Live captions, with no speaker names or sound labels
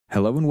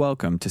Hello and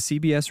welcome to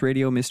CBS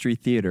Radio Mystery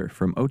Theater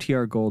from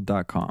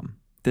OTRGold.com.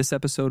 This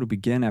episode will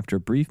begin after a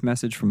brief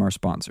message from our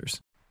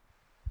sponsors.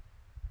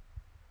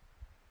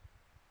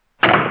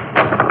 Come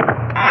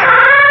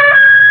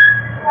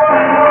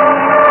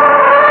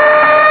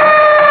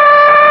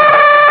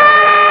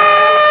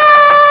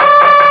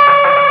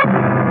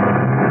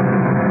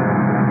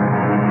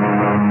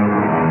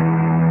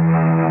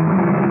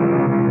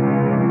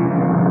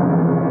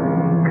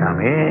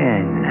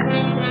in.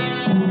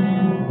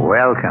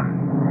 Welcome.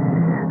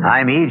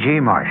 I'm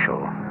E.G.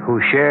 Marshall, who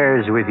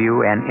shares with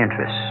you an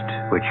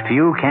interest which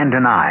few can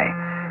deny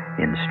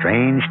in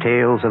strange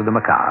tales of the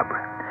macabre,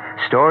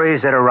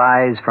 stories that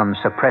arise from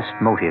suppressed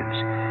motives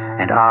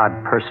and odd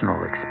personal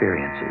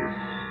experiences.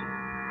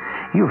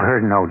 You've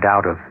heard, no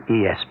doubt, of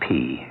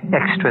ESP,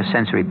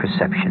 extrasensory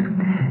perception.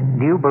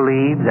 Do you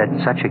believe that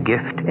such a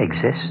gift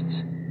exists?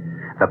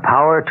 The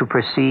power to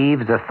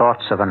perceive the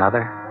thoughts of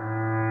another?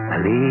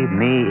 Believe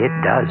me, it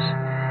does.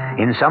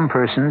 In some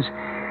persons,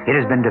 it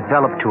has been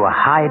developed to a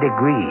high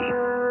degree,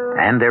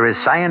 and there is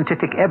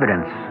scientific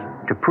evidence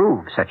to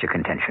prove such a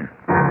contention.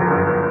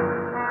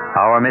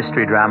 Our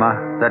mystery drama,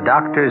 The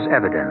Doctor's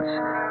Evidence,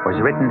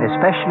 was written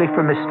especially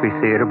for Mystery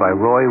Theater by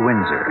Roy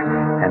Windsor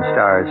and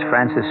stars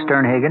Francis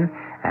Sternhagen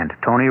and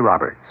Tony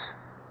Roberts.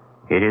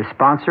 It is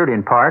sponsored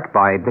in part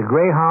by the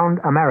Greyhound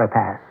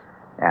Ameripass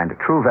and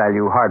True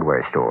Value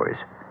Hardware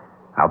Stores.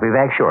 I'll be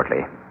back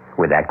shortly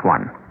with Act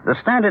One. The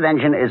standard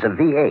engine is a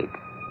V8.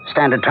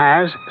 Standard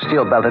tires,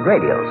 steel-belted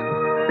radials.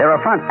 There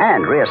are front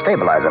and rear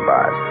stabilizer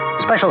bars,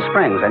 special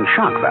springs and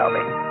shock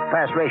valving,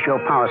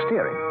 fast-ratio power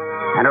steering,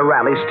 and a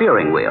rally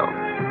steering wheel.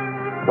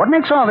 What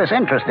makes all this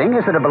interesting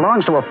is that it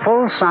belongs to a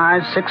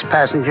full-size,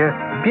 six-passenger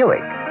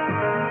Buick,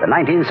 the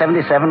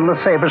 1977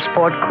 LeSabre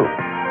Sport Coupe.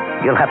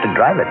 You'll have to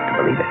drive it to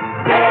believe it.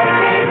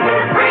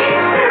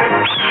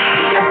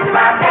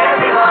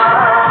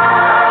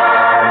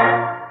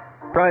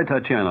 Try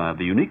Tatiana,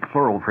 the unique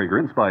floral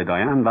fragrance by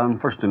Diane von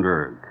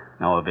Furstenberg.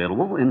 Now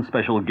available in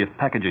special gift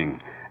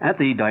packaging at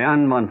the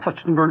Diane von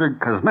Furstenberg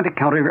Cosmetic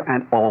Counter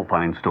and all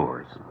fine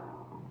stores.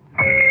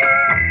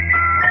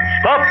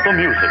 Stop the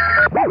music.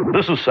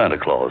 This is Santa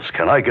Claus.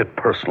 Can I get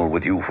personal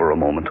with you for a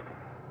moment?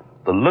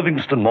 The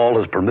Livingston Mall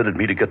has permitted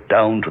me to get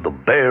down to the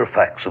bare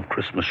facts of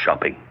Christmas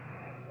shopping.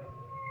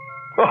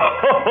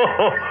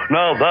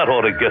 Now that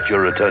ought to get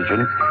your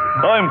attention.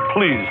 I'm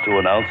pleased to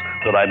announce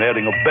that I'm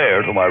adding a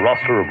bear to my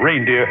roster of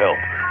reindeer help.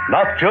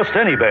 Not just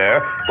any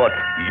bear, but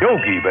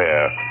Yogi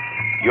Bear.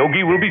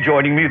 Yogi will be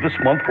joining me this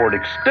month for an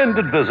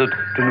extended visit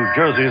to New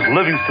Jersey's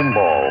Livingston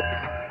Mall.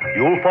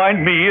 You'll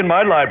find me in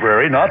my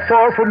library not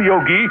far from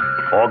Yogi,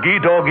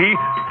 Augie Doggy,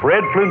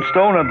 Fred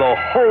Flintstone, and the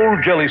whole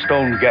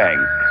Jellystone gang.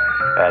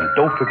 And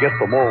don't forget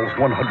the mall's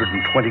 120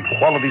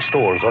 quality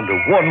stores under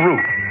one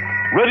roof,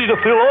 ready to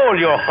fill all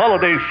your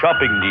holiday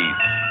shopping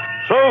needs.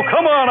 So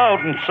come on out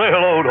and say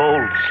hello to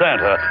old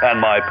Santa and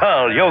my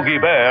pal Yogi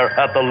Bear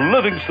at the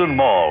Livingston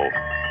Mall.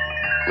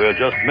 We're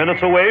just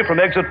minutes away from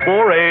exit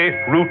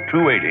 4A, Route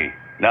 280.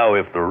 Now,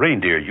 if the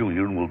Reindeer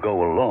Union will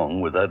go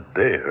along with that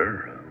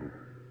bear...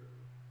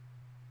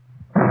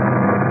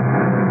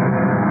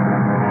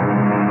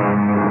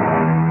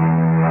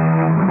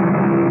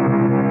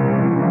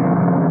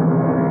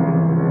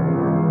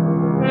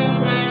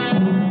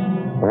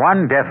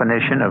 One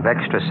definition of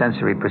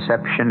extrasensory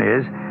perception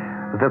is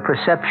the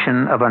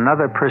perception of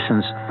another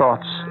person's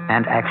thoughts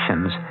and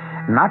actions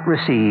not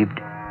received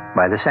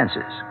by the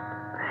senses.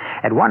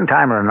 At one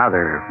time or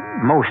another,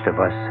 most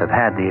of us have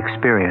had the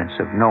experience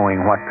of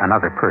knowing what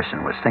another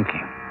person was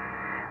thinking.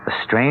 A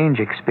strange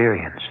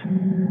experience,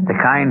 the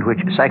kind which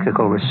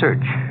psychical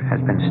research has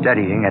been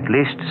studying at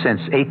least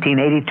since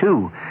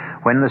 1882,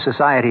 when the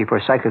Society for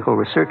Psychical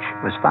Research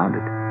was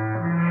founded.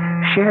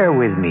 Share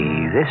with me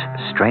this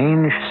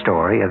strange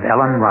story of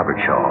Ellen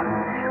Robertshaw,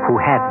 who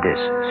had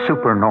this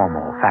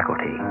supernormal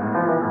faculty.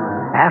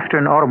 After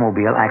an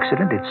automobile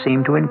accident, it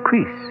seemed to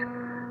increase,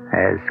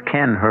 as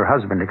Ken, her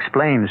husband,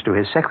 explains to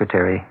his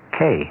secretary,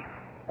 Kay.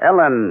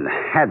 Ellen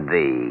had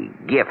the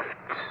gift,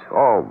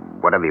 or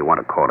whatever you want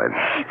to call it.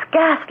 It's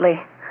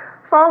ghastly.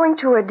 Falling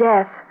to her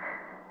death.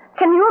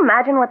 Can you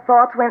imagine what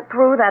thoughts went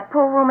through that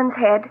poor woman's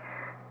head?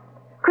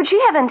 Could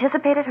she have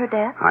anticipated her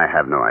death? I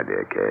have no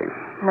idea, Kay.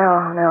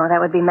 No,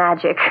 that would be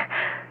magic.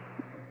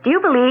 Do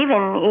you believe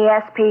in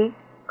ESP,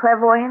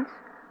 clairvoyance?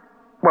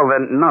 Well,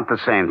 they're not the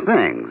same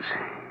things.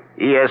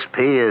 ESP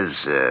is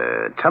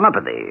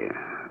telepathy.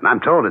 I'm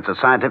told it's a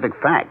scientific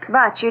fact.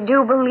 But you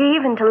do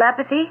believe in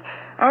telepathy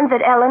and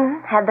that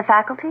Ellen had the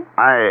faculty?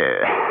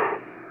 I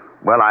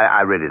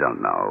really don't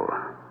know.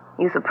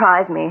 You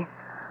surprise me.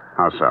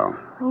 How so?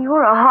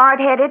 You're a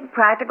hard-headed,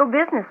 practical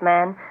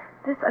businessman.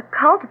 This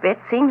occult bit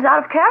seems out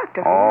of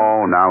character.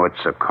 Oh, now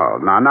it's a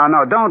cult.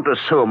 No, don't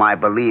assume I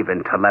believe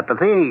in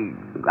telepathy.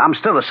 I'm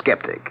still a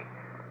skeptic.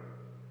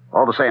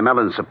 All the same,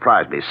 Ellen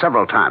surprised me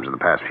several times in the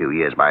past few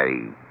years by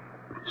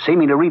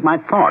seeming to read my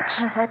thoughts.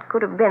 That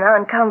could have been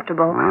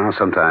uncomfortable. Well,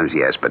 sometimes,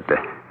 yes, but...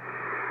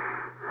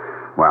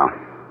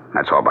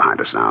 that's all behind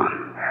us now.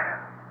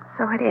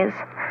 So it is.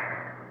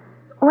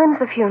 When's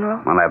the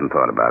funeral? Well, I haven't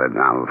thought about it.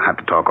 I'll have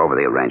to talk over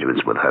the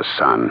arrangements with her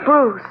son.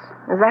 Bruce,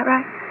 is that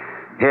right?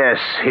 Yes,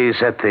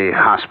 he's at the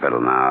hospital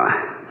now.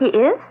 He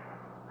is?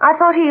 I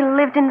thought he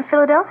lived in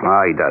Philadelphia.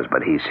 Oh, he does,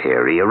 but he's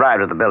here. He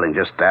arrived at the building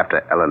just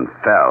after Ellen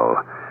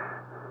fell.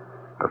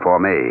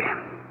 Before me.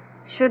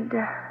 Should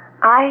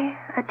I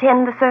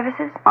attend the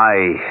services?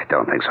 I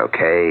don't think so,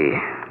 Kay.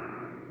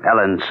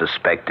 Ellen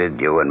suspected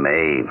you and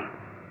me.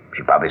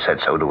 She probably said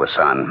so to her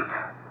son.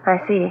 I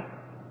see.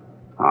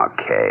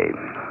 Okay.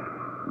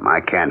 I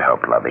can't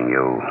help loving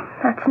you.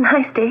 That's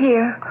nice to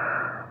hear.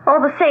 All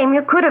the same,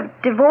 you could have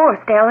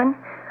divorced, Ellen.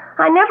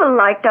 I never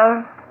liked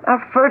our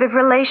furtive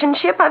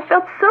relationship. I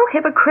felt so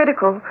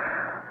hypocritical.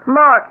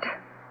 Marked.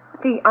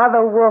 The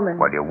other woman.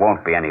 Well, you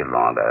won't be any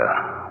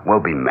longer.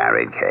 We'll be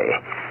married, Kay.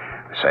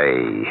 Say,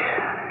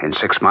 in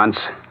 6 months.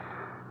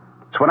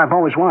 It's what I've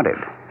always wanted.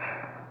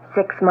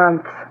 6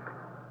 months.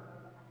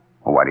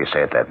 Well, why do you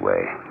say it that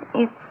way?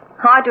 It's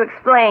hard to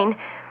explain.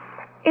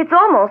 It's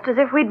almost as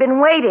if we'd been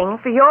waiting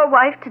for your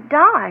wife to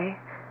die.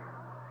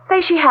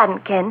 Say she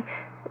hadn't, Ken.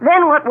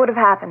 Then what would have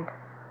happened?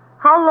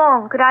 How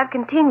long could I have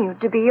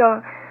continued to be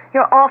your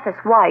office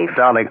wife?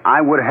 Darling, I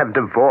would have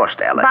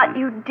divorced Ellen. But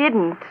you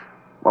didn't.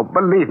 Well,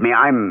 believe me,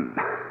 I'm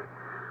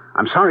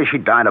sorry she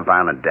died a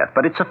violent death,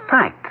 but it's a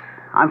fact.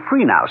 I'm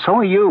free now. So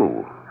are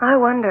you. I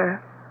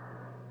wonder.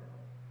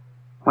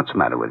 What's the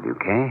matter with you,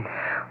 Kay?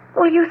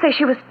 Well, you say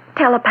she was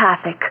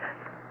telepathic.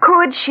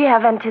 Could she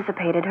have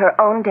anticipated her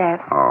own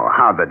death? Oh,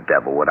 how the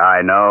devil would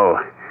I know?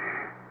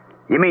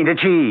 You mean, did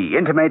she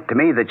intimate to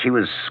me that she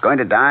was going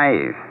to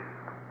die?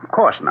 Of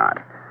course not.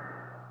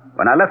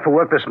 When I left for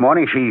work this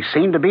morning, she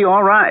seemed to be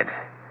all right.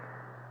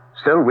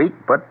 Still weak,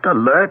 but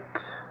alert.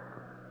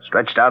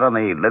 Stretched out on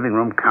the living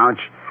room couch.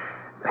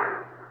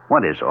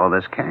 What is all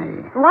this,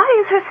 Kay? Why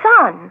is her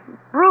son,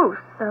 Bruce,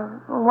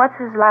 what's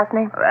his last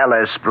name?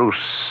 Bruce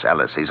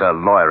Ellis. He's a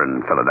lawyer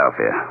in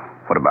Philadelphia.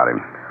 What about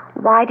him?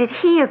 Why did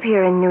he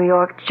appear in New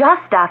York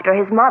just after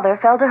his mother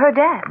fell to her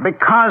death?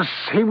 Because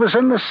he was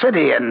in the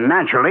city, and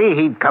naturally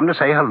he'd come to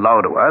say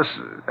hello to us.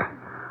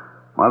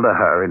 Well, to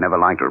her, he never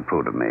liked to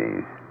approve of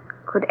me.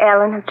 Could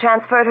Ellen have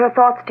transferred her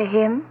thoughts to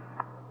him?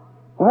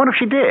 What if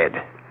she did?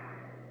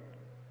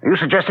 Are you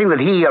suggesting that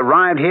he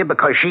arrived here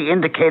because she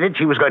indicated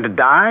she was going to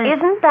die?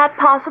 Isn't that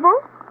possible?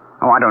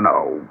 Oh, I don't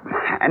know.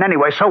 And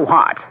anyway, so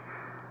what?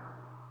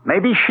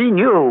 Maybe she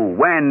knew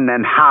when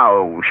and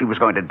how she was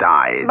going to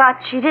die. But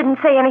she didn't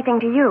say anything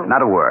to you.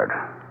 Not a word.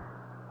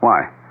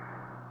 Why?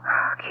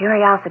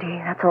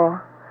 Curiosity, that's all.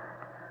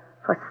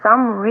 For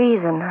some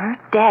reason, her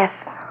death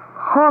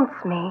haunts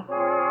me.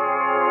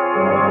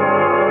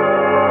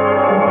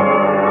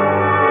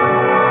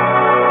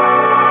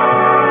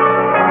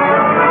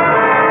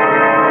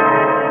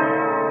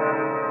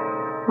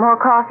 More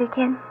coffee,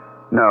 Ken?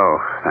 No,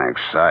 thanks.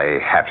 I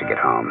have to get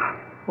home.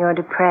 You're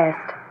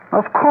depressed.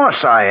 Of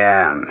course I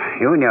am.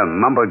 You and your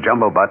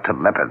mumbo-jumbo about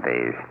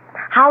telepathy.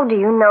 How do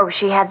you know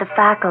she had the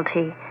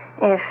faculty,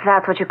 if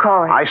that's what you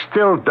call it? I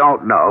still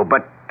don't know,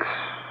 but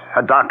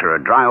a doctor,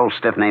 a dry old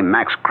stiff named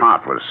Max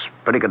Croft, was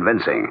pretty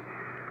convincing.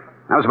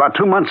 That was about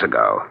 2 months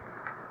ago.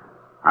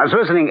 I was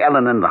visiting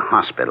Ellen in the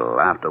hospital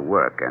after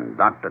work, and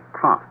Dr.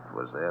 Croft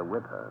was there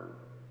with her.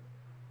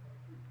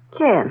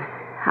 Ken,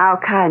 how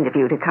kind of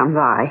you to come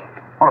by.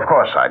 Well, of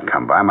course I'd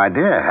come by, my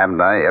dear. Haven't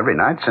I every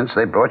night since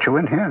they brought you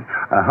in here?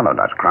 Hello,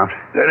 Dr. Croft.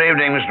 Good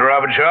evening, Mr.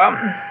 Robertshaw.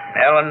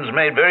 Ellen's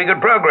made very good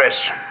progress.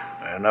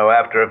 There are no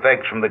after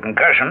effects from the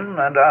concussion,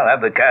 and I'll have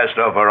the cast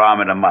off her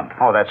arm in a month.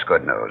 Oh, that's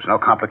good news. No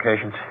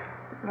complications?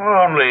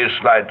 Only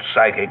slight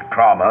psychic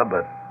trauma,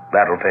 but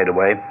that'll fade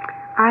away.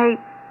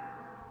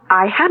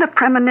 I had a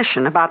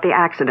premonition about the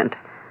accident.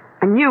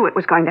 I knew it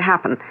was going to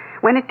happen.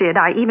 When it did,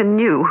 I even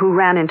knew who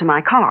ran into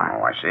my car.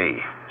 Oh, I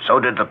see. So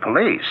did the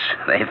police.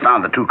 They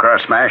found the two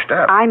cars smashed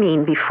up. I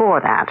mean before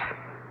that.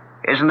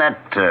 Isn't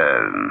that,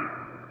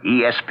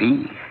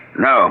 ESP?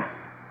 No,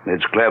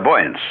 it's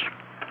clairvoyance.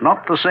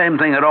 Not the same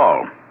thing at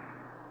all.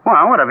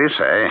 Well, whatever you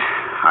say.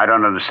 I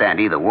don't understand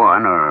either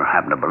one or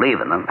happen to believe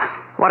in them.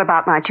 What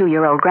about my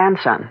 2-year-old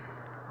grandson?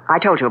 I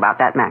told you about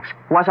that, Max.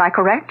 Was I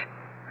correct?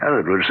 Well,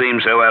 it would seem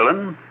so,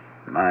 Ellen.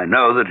 I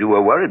know that you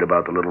were worried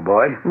about the little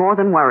boy. More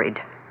than worried.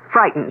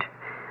 Frightened.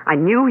 I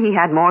knew he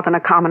had more than a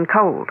common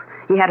cold.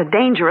 He had a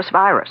dangerous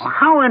virus. Well,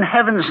 how in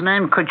heaven's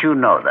name could you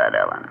know that,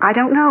 Ellen? I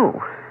don't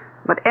know.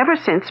 But ever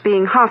since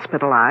being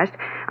hospitalized,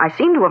 I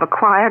seem to have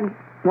acquired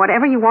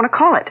whatever you want to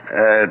call it.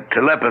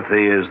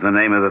 Telepathy is the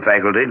name of the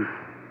faculty.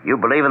 You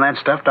believe in that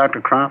stuff,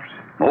 Dr. Croft?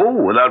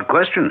 Oh, without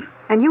question.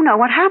 And you know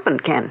what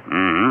happened, Ken.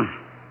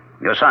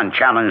 Mm-hmm. Your son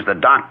challenged the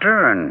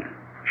doctor, and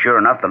sure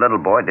enough, the little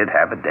boy did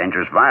have a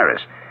dangerous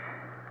virus.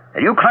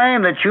 And you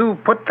claim that you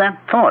put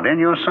that thought in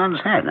your son's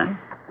head, eh?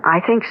 I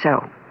think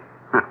so.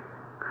 Huh.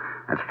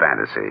 That's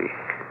fantasy.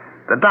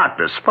 The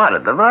doctor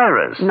spotted the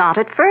virus. Not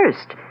at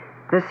first.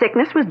 The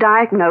sickness was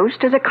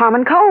diagnosed as a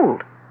common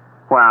cold.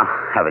 Well,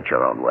 have it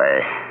your own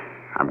way.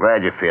 I'm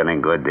glad you're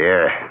feeling good,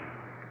 dear.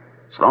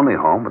 It's lonely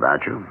home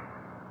without you.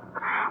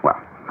 Well,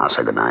 I'll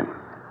say goodnight.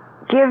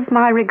 Give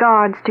my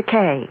regards to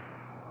Kay.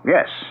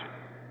 Yes,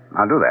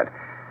 I'll do that.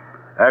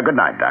 Good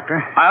night,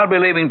 Doctor. I'll be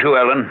leaving too,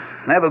 Ellen.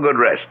 Have a good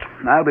rest.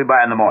 I'll be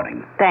by in the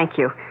morning. Thank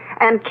you.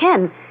 And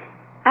Ken,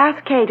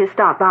 ask Kay to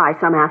stop by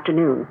some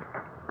afternoon.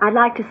 I'd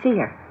like to see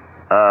her.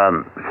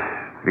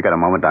 You got a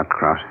moment, Dr.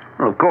 Cross?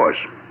 Well, of course.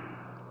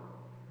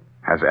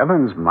 Has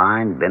Ellen's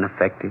mind been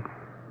affected?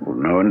 Well,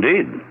 no,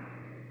 indeed.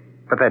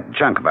 But that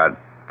junk about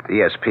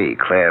ESP,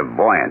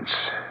 clairvoyance,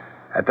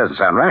 that doesn't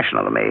sound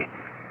rational to me.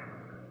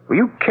 Were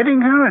you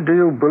kidding her, or do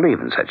you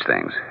believe in such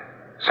things?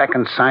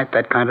 Second sight,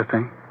 that kind of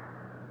thing?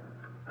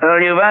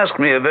 Well, you've asked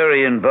me a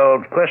very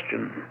involved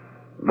question.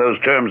 Those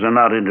terms are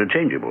not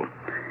interchangeable.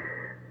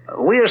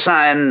 We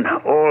assign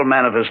all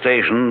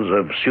manifestations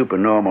of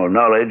supernormal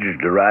knowledge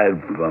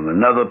derived from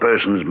another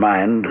person's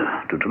mind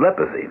to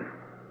telepathy.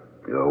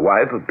 Your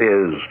wife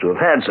appears to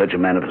have had such a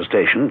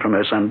manifestation from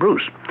her son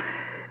Bruce.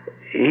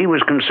 He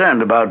was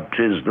concerned about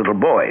his little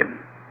boy.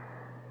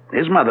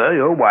 His mother,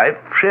 your wife,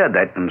 shared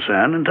that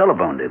concern and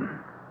telephoned him.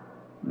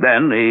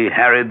 Then he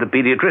harried the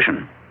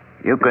pediatrician.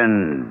 You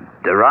can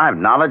derive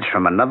knowledge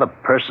from another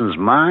person's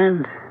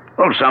mind?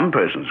 Well, some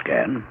persons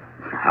can.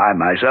 I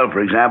myself,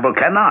 for example,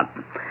 cannot.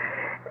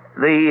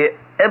 The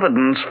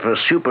evidence for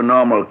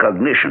supernormal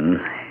cognition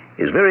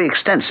is very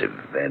extensive,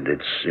 and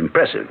it's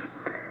impressive.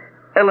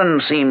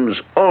 Ellen seems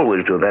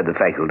always to have had the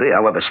faculty,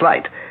 however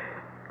slight.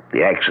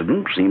 The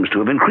accident seems to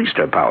have increased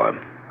her power.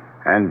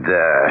 And,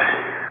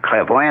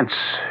 clairvoyance,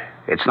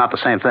 it's not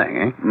the same thing,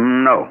 eh?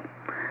 No.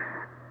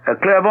 A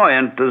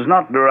clairvoyant does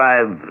not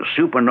derive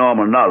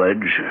supernormal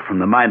knowledge from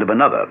the mind of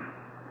another.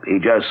 He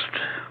just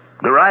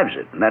derives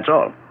it, and that's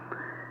all.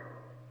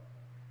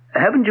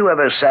 Haven't you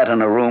ever sat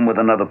in a room with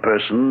another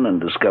person and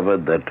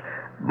discovered that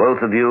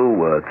both of you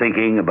were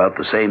thinking about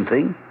the same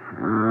thing?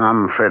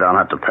 I'm afraid I'll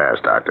have to pass,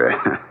 Doctor.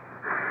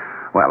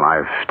 Well,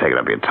 I've taken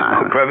up your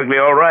time. Oh, perfectly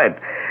all right.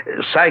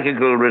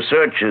 Psychical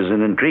research is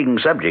an intriguing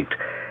subject.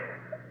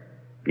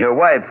 Your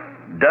wife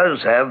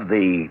does have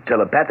the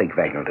telepathic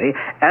faculty,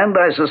 and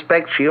I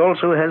suspect she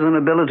also has an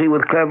ability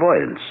with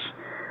clairvoyance.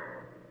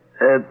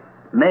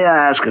 May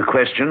I ask a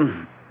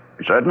question?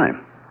 Certainly.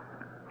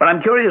 But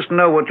I'm curious to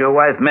know what your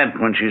wife meant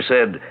when she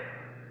said,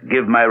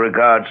 "Give my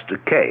regards to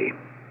Kay."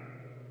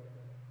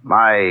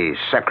 My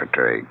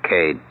secretary,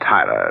 Kay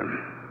Tyler.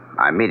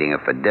 I'm meeting her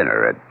for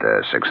dinner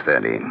at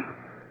 6:30.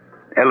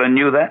 Ellen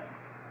knew that?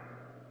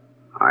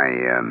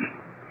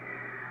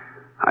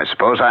 I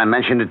suppose I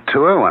mentioned it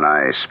to her when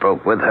I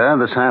spoke with her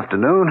this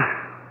afternoon.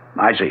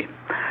 I see.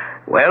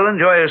 Well,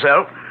 enjoy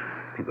yourself.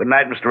 Good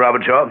night, Mr.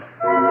 Robert Shaw.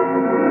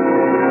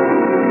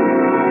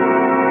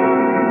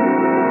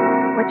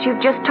 What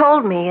you've just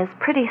told me is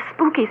pretty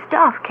spooky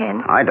stuff,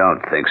 Ken. I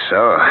don't think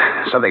so.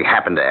 Something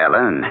happened to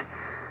Ellen.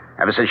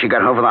 Ever since she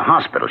got home from the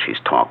hospital, she's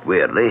talked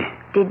weirdly.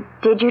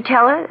 Did you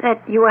tell her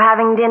that you were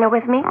having dinner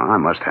with me? Oh, I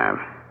must have.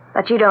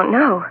 But you don't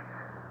know.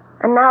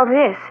 And now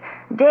this,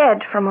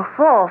 dead from a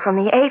fall from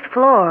the 8th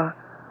floor.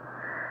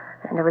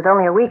 And it was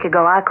only a week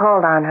ago I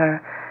called on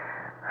her.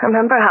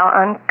 Remember how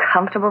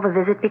uncomfortable the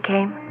visit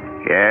became?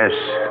 Yes,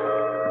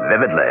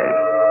 vividly.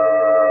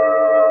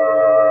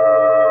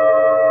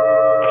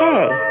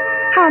 Kay,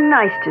 how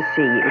nice to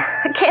see you.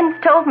 Ken's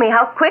told me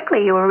how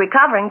quickly you were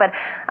recovering, but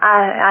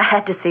I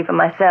had to see for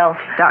myself.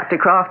 Dr.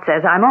 Croft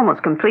says I'm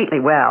almost completely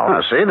well.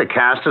 Oh, see, the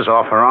cast is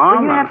off her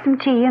arm. Will you have some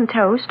tea and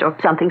toast or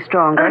something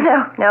stronger?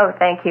 No,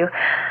 thank you.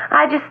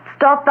 I just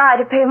stopped by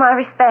to pay my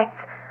respects.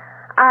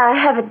 I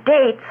have a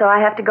date, so I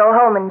have to go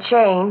home and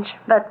change.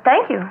 But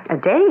thank you. A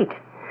date?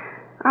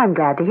 I'm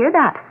glad to hear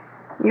that.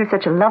 You're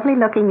such a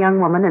lovely-looking young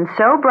woman and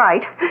so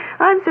bright.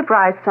 I'm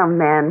surprised some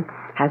man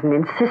hasn't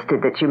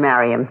insisted that you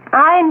marry him.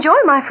 I enjoy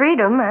my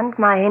freedom and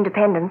my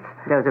independence.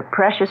 Those are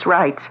precious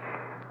rights.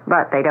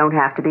 But they don't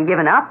have to be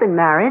given up in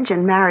marriage,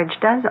 and marriage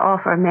does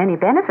offer many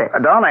benefits.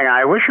 Darling,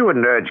 I wish you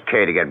wouldn't urge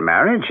Kay to get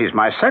married. She's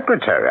my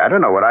secretary. I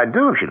don't know what I'd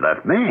do if she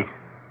left me.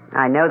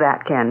 I know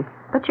that, Ken,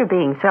 but you're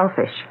being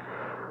selfish.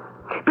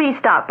 Please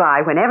stop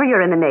by whenever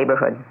you're in the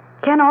neighborhood.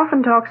 Ken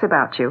often talks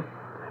about you.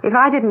 If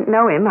I didn't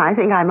know him, I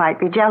think I might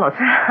be jealous.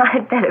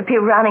 I'd better be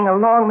running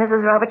along,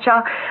 Mrs. Robert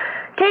Shaw.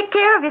 Take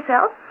care of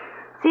yourself.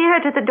 See her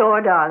to the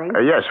door, darling.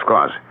 Yes, of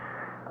course.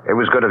 It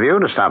was good of you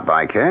to stop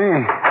by,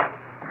 Kay.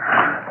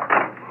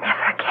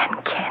 Never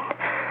again, Ken.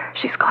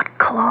 She's got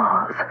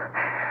claws.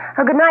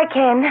 Oh, good night,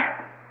 Ken.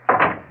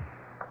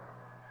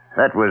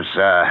 That was,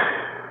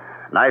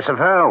 nice of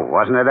her,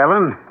 wasn't it,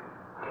 Ellen?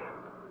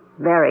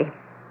 Very.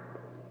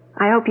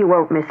 I hope you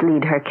won't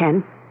mislead her,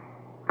 Ken.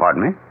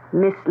 Pardon me?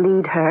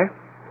 Mislead her.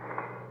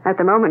 At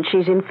the moment,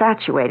 she's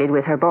infatuated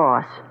with her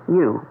boss,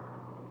 you.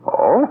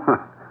 Oh?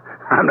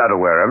 I'm not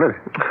aware of it.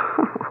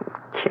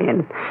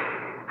 Ken,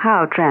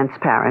 how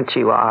transparent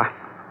you are.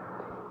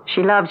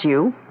 She loves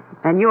you,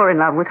 and you're in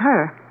love with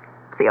her.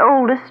 It's the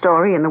oldest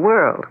story in the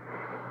world.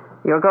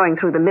 You're going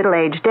through the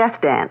middle-age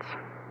death dance.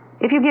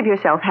 If you give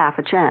yourself half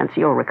a chance,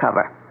 you'll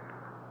recover.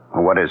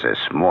 Well, what is this,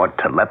 more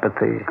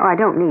telepathy? Oh, I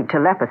don't need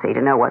telepathy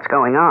to know what's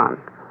going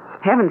on.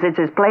 Heavens, it's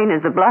as plain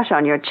as the blush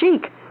on your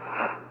cheek.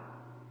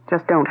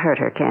 Just don't hurt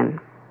her, Ken.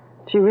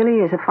 She really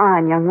is a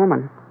fine young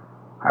woman.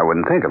 I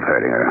wouldn't think of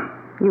hurting her.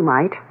 You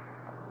might.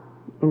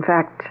 In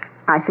fact,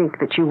 I think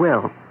that you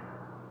will.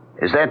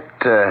 Is that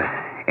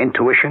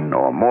intuition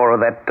or more of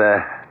that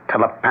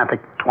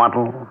telepathic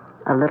twaddle?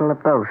 A little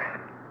of both.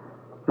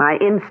 My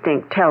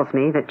instinct tells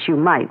me that you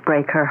might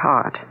break her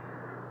heart.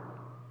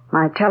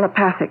 My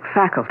telepathic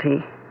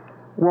faculty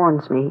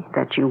warns me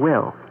that you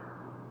will.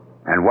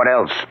 And what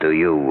else do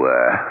you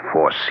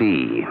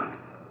foresee?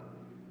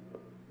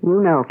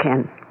 You know,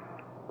 Ken.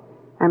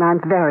 And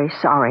I'm very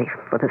sorry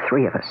for the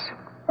three of us.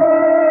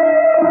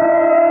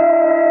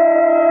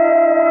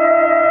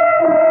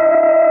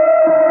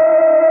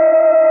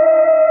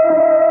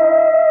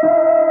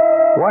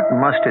 What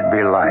must it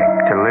be like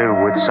to live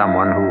with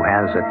someone who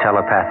has a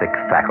telepathic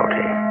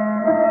faculty?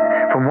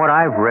 From what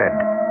I've read,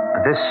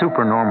 this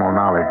supernormal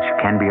knowledge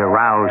can be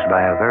aroused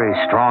by a very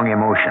strong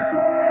emotion.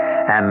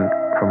 And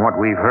from what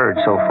we've heard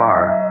so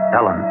far,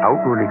 Ellen,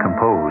 outwardly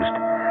composed,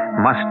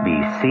 must be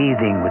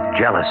seething with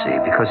jealousy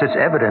because it's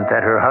evident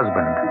that her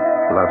husband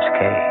loves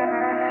Kay.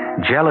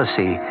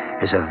 Jealousy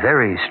is a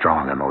very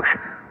strong emotion.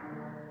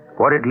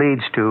 What it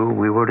leads to,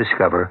 we will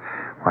discover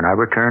when I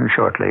return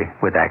shortly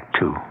with Act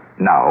 2.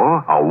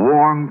 Now, a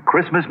warm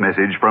Christmas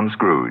message from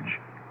Scrooge.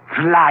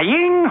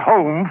 Flying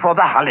home for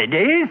the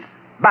holidays?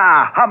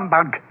 Bah,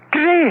 humbug.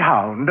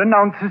 Greyhound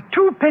announces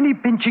 2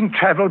 penny-pinching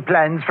travel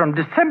plans from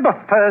December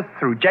 1st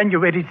through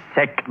January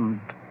 2nd.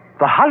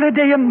 The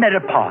Holiday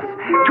Ameripass.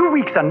 2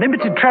 weeks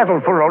unlimited travel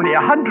for only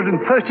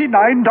 $139.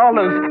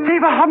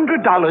 Save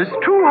 $100,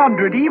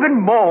 $200,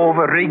 even more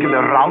over regular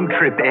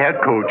round-trip air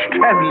coach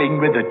traveling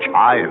with a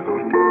child.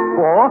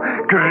 Or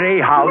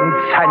Greyhound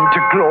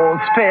Santa Claus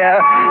fare.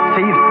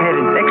 Saves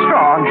parents extra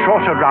on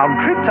shorter round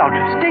trips out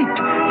of state.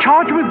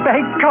 Charged with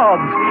bank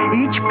cards.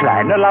 Each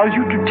plan allows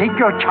you to take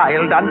your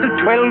child under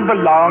 12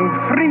 along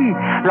free,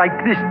 like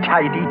this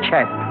tidy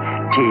chap.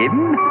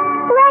 Tim?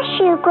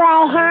 Bless you,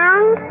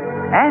 Greyhound.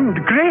 And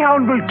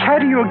Greyhound will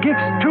carry your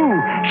gifts, too.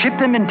 Ship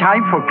them in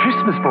time for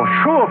Christmas for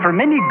sure from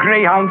any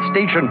Greyhound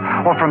station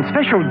or from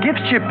special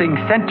gift shipping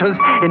centers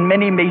in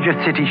many major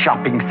city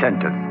shopping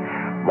centers.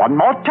 One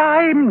more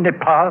time,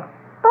 Nipper.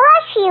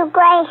 Bless you,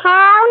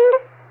 Greyhound.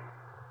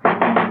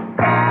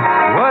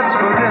 What's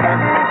for dinner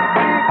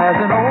has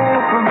an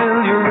old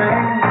familiar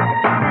ring.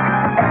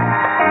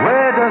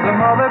 Where does a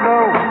mother go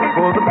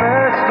for the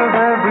best of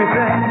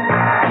everything?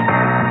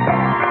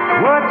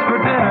 What's for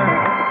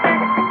dinner?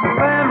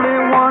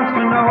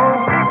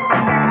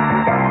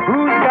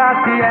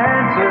 The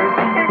answers,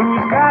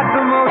 who's got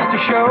the most to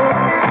show?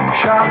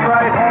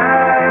 ShopRite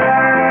has.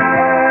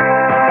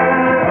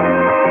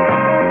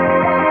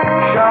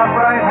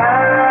 ShopRite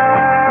has.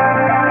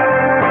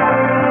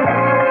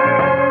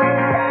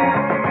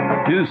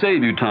 To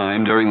save you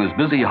time during this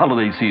busy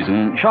holiday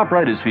season,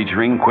 ShopRite is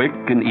featuring quick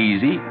and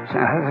easy,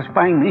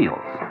 satisfying meals.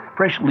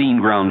 Fresh lean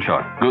ground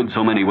chuck, good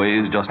so many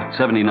ways, just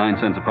 79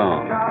 cents a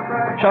pound.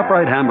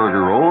 ShopRite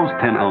hamburger rolls,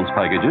 10-ounce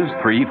packages,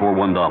 3 for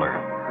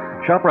 $1.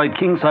 ShopRite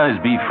king-size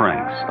beef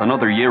franks,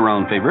 another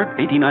year-round favorite,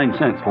 89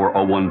 cents for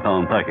a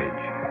 1-pound package.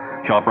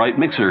 ShopRite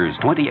mixers,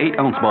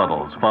 28-ounce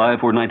bottles, 5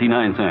 for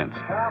 99 cents.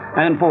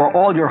 And for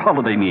all your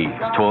holiday needs,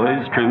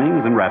 toys,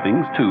 trimmings, and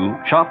wrappings, too,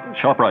 shop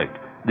ShopRite,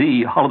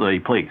 the holiday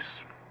place.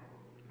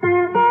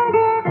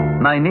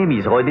 My name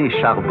is René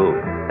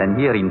Charbot, and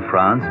here in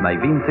France, my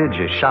vintage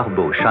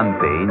Charbot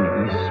champagne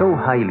is so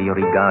highly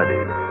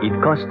regarded.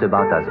 It costs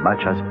about as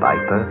much as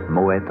Piper,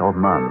 Moet, or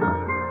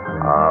Mumm.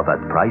 Ah, but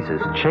prices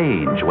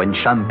change when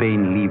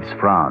champagne leaves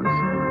France.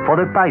 For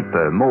the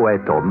Piper,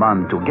 Moet, or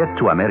Mumm to get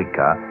to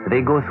America,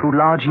 they go through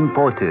large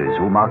importers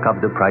who mark up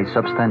the price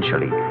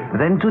substantially,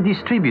 then to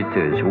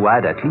distributors who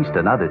add at least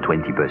another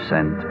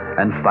 20%,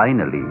 and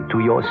finally to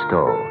your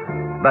store.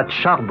 But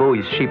Charbot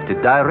is shipped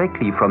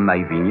directly from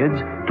my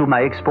vineyards to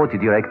my export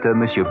director,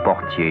 Monsieur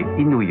Portier,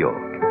 in New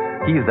York.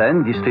 He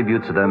then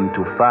distributes them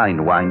to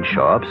fine wine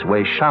shops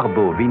where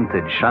Charbot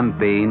vintage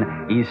champagne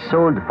is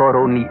sold for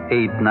only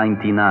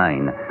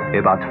 $8.99,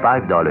 about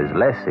 $5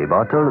 less a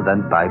bottle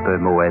than Piper,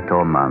 Moet,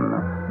 or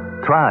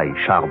Mumm. Try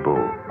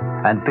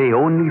Charbot and pay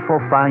only for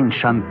fine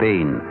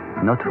champagne,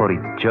 not for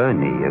its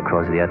journey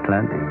across the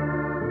Atlantic.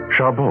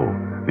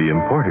 Charbot, the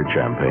imported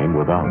champagne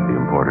without the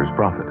importer's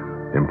profit.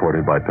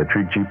 Imported by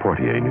Patrick G.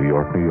 Portier, New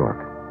York, New York.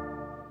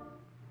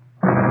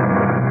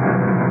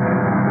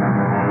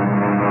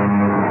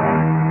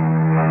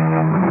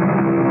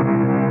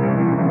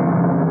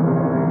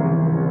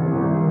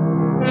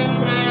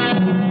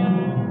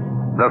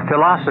 The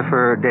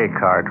philosopher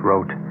Descartes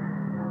wrote,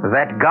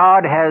 that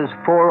God has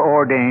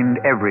foreordained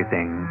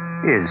everything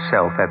is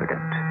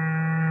self-evident.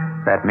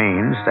 That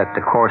means that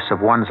the course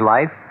of one's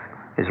life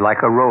is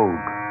like a road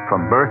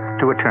from birth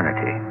to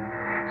eternity.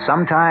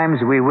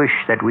 Sometimes we wish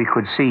that we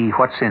could see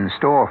what's in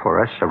store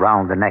for us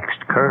around the next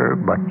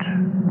curve, but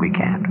we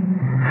can't.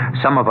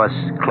 Some of us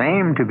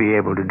claim to be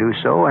able to do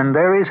so, and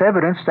there is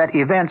evidence that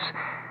events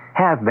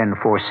have been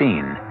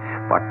foreseen,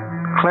 but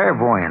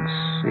clairvoyance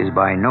is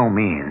by no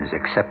means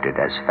accepted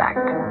as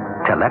fact.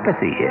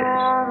 Telepathy is.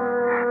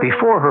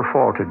 Before her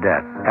fall to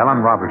death,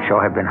 Ellen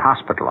Robertshaw had been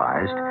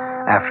hospitalized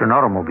after an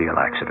automobile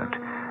accident,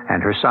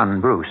 and her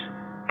son, Bruce,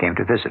 came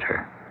to visit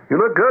her.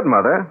 You look good,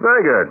 Mother.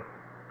 Very good.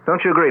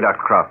 Don't you agree,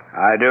 Dr. Croft?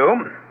 I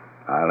do.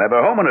 I'll have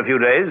her home in a few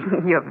days.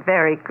 You're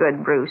very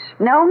good, Bruce.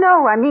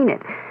 No, I mean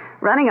it.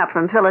 Running up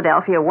from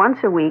Philadelphia once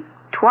a week,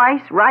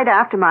 twice right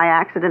after my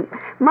accident.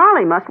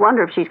 Molly must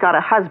wonder if she's got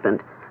a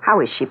husband. How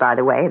is she, by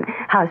the way? And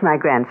how's my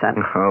grandson?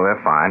 Oh,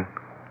 they're fine.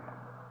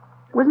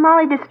 Was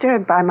Molly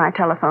disturbed by my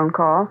telephone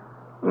call?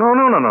 No.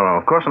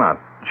 Of course not.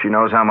 She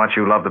knows how much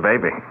you love the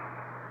baby.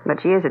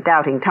 But she is a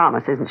doubting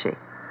Thomas, isn't she?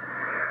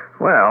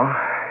 Well,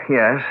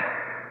 yes.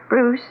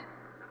 Bruce,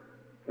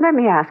 let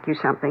me ask you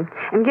something,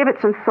 and give it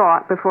some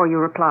thought before you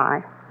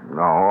reply. Oh,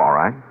 all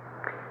right.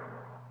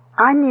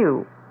 I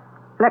knew,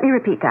 let me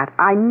repeat that,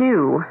 I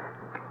knew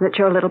that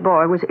your little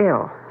boy was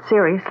ill,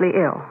 seriously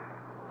ill.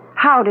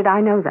 How did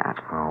I know that?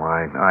 Oh,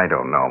 I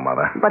don't know,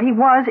 Mother. But he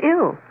was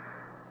ill.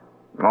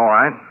 All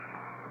right.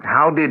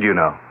 How did you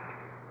know?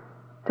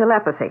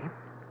 Telepathy.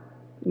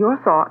 Your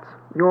thoughts,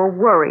 your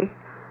worry,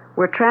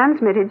 were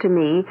transmitted to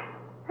me,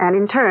 and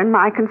in turn,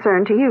 my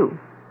concern to you.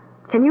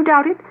 Can you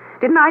doubt it?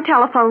 Didn't I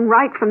telephone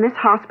right from this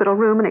hospital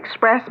room and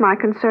express my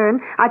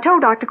concern? I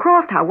told Dr.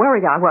 Croft how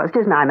worried I was,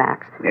 didn't I,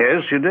 Max?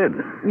 Yes, you did.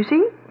 You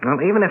see?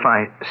 Well, even if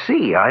I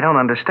see, I don't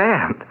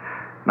understand.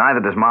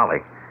 Neither does Molly.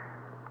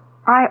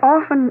 I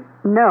often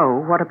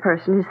know what a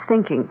person is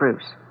thinking,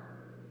 Bruce.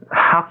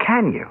 How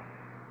can you?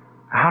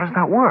 How does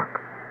that work?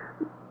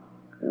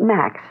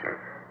 Max.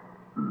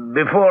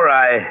 Before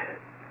I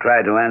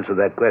try to answer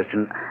that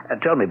question,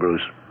 tell me,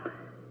 Bruce,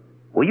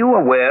 were you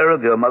aware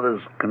of your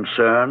mother's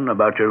concern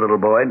about your little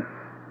boy?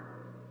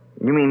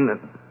 You mean,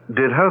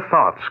 did her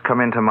thoughts come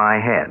into my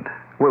head?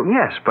 Well,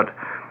 yes, but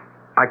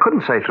I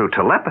couldn't say through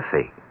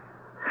telepathy.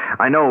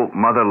 I know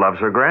Mother loves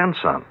her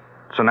grandson,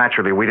 so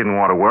naturally we didn't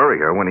want to worry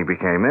her when he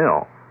became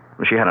ill.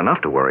 She had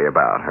enough to worry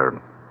about,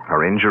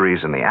 her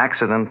injuries in the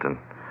accident and...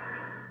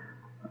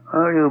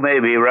 Well, you may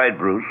be right,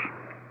 Bruce.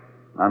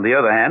 On the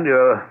other hand,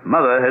 your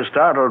mother has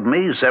startled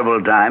me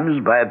several times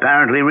by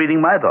apparently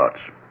reading my thoughts.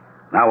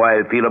 How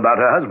I feel about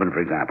her husband,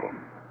 for example.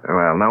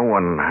 Well, no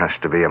one has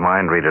to be a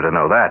mind reader to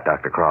know that,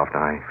 Dr. Croft.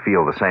 I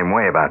feel the same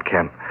way about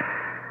Ken.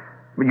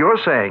 But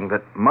you're saying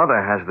that Mother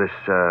has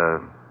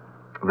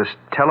this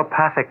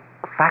telepathic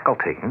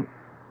faculty, huh?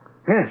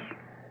 Yes.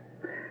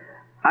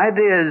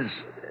 Ideas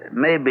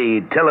may be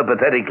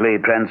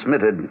telepathetically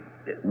transmitted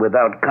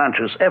without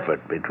conscious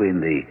effort between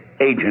the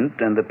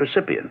agent and the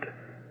percipient.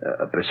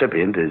 A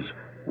percipient is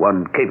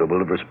one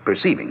capable of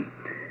perceiving.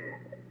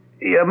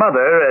 Your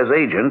mother as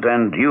agent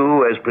and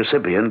you as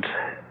percipient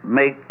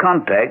make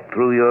contact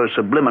through your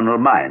subliminal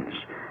minds.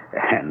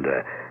 And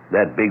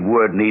that big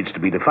word needs to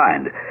be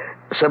defined.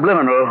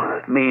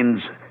 Subliminal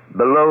means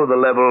below the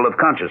level of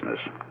consciousness.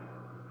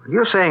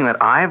 You're saying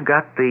that I've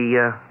got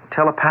the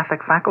telepathic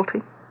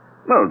faculty?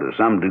 Well, to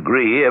some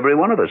degree, every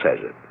one of us has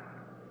it.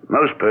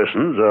 Most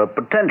persons are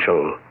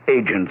potential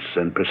agents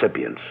and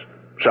percipients.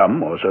 Some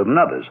more so than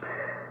others.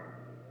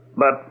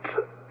 But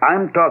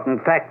I'm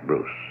talking fact,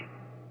 Bruce.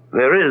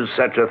 There is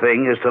such a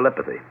thing as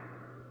telepathy.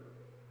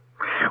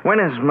 When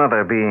is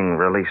Mother being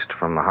released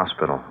from the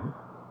hospital?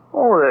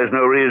 Oh, there's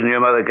no reason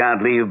your mother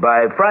can't leave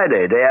by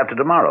Friday, day after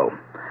tomorrow.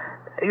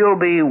 You'll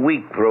be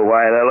weak for a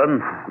while,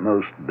 Ellen.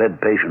 Most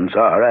bed patients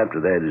are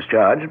after they're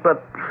discharged,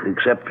 but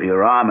except for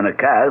your arm in a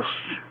cast,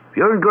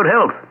 you're in good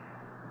health.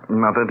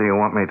 Mother, do you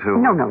want me to...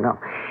 No.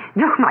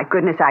 No, my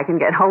goodness, I can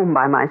get home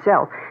by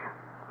myself.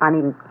 I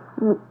mean,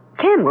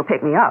 Ken will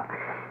pick me up.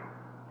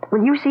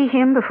 Will you see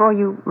him before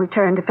you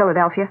return to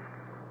Philadelphia?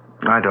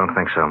 I don't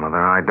think so, Mother.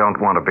 I don't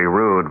want to be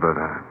rude, but,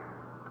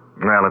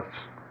 well,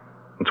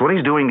 it's what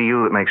he's doing to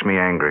you that makes me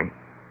angry.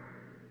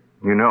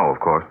 You know, of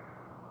course.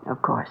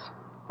 Of course.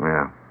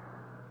 Yeah.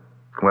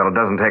 Well, it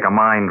doesn't take a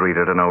mind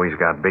reader to know he's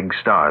got big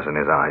stars in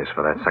his eyes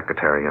for that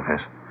secretary of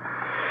his.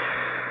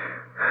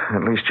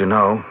 At least you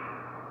know.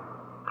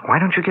 Why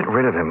don't you get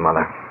rid of him,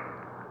 Mother?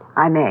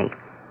 I may.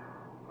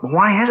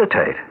 Why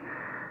hesitate?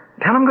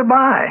 Tell him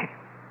goodbye.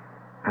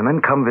 And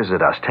then come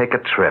visit us. Take a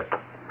trip.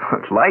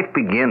 Life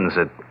begins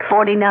at...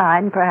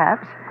 49,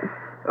 perhaps.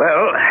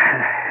 Well,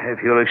 if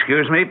you'll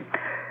excuse me.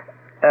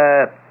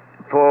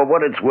 For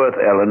what it's worth,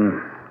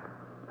 Ellen,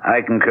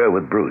 I concur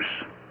with Bruce.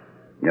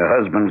 Your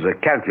husband's a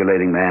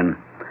calculating man.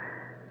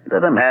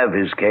 Let him have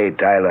his Kay,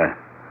 Tyler.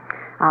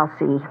 I'll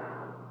see.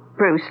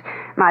 Bruce,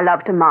 my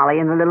love to Molly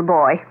and the little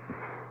boy.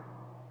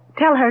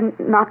 Tell her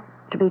not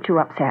to be too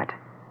upset.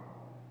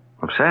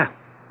 Upset?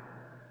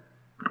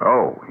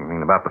 Oh, you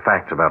mean about the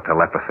facts about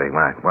telepathy,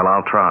 right? Well,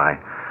 I'll try.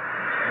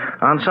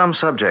 On some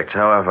subjects,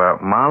 however,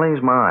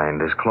 Molly's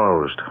mind is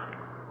closed.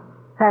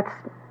 That's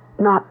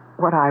not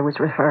what I was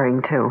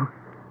referring to.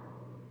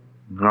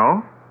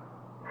 No?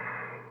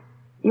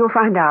 You'll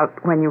find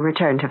out when you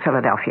return to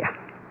Philadelphia.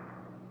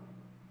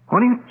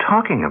 What are you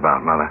talking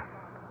about, Mother?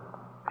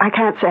 I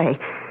can't say.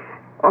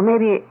 Or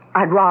maybe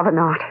I'd rather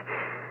not.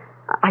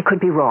 I could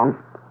be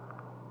wrong.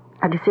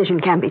 A decision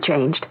can be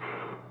changed.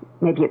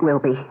 Maybe it will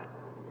be.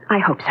 I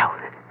hope so.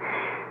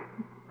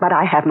 But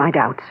I have my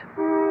doubts.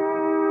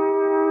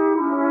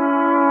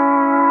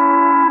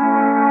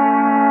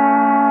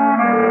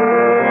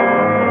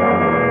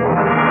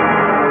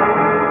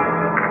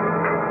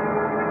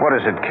 What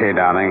is it, Kay,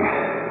 darling?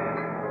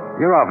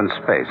 You're off in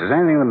space. Is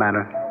anything the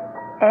matter?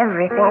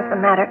 Everything's the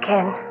matter,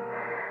 Ken.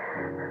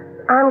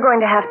 I'm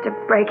going to have to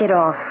break it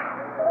off.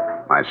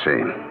 I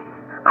see.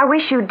 I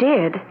wish you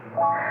did.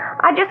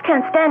 I just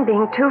can't stand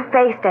being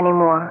two-faced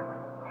anymore.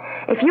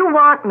 If you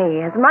want me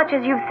as much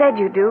as you've said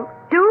you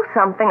do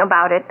something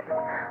about it.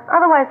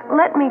 Otherwise,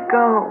 let me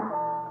go.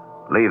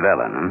 Leave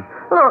Ellen,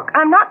 huh? Look,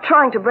 I'm not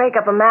trying to break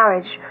up a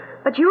marriage,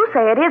 but you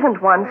say it isn't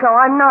one, so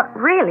I'm not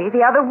really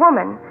the other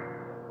woman.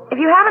 If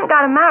you haven't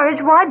got a marriage,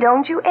 why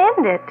don't you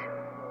end it?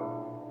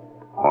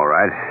 All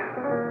right.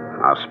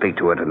 I'll speak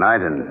to her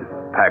tonight and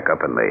pack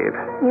up and leave.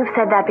 You've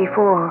said that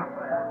before.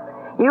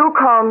 You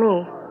call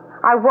me.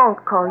 I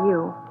won't call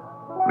you.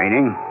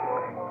 Meaning?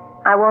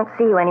 I won't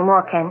see you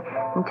anymore, Ken,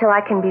 until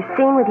I can be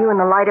seen with you in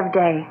the light of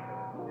day.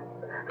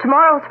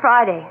 Tomorrow's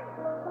Friday.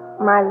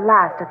 My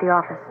last at the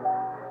office.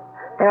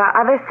 There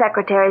are other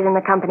secretaries in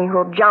the company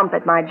who'll jump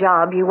at my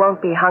job. You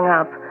won't be hung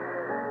up.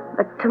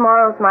 But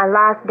tomorrow's my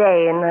last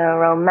day in the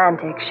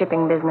romantic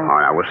shipping business.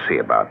 All right, we'll see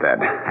about that.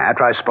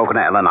 After I've spoken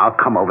to Ellen, I'll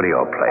come over to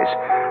your place.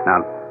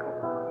 Now,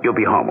 you'll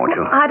be home, won't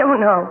you? I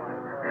don't know.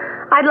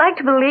 I'd like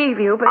to believe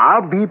you, but...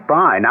 I'll be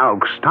by. Now,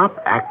 stop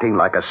acting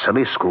like a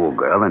silly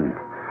schoolgirl and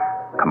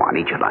come on,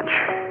 eat your lunch.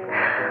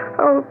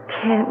 Oh,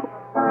 Ken.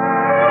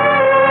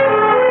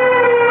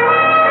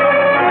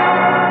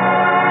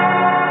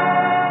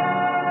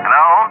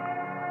 Hello?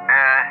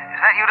 Is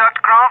that you,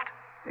 Dr. Croft?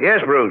 Yes,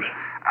 Bruce.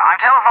 I'm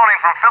telephoning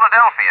from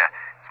Philadelphia.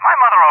 Is my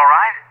mother all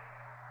right?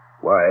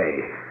 Why,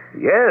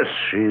 yes,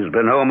 she's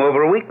been home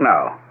over a week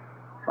now.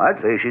 I'd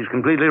say she's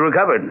completely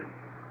recovered.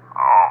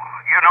 Oh,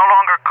 you're no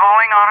longer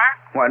calling on her?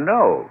 Why,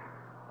 no.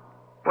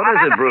 What is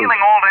it, I've had the Bruce?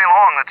 feeling all day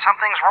long that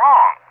something's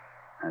wrong.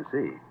 I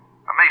see.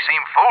 It may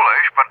seem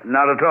foolish, but...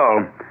 Not at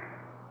all.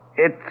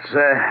 It's,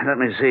 let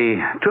me see,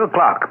 2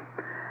 o'clock.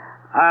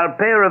 I'll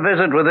pay her a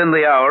visit within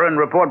the hour and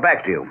report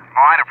back to you.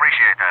 Oh, I'd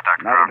appreciate that,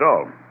 Dr. Not at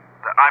all.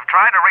 I've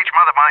tried to reach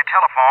Mother by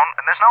telephone,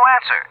 and there's no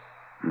answer.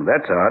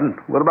 That's odd.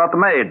 What about the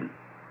maid?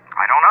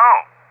 I don't know.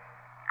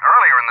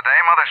 Earlier in the day,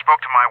 Mother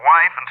spoke to my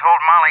wife and told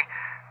Molly,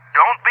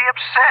 don't be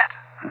upset.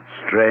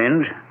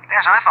 Strange.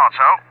 Yes, I thought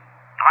so.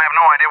 I have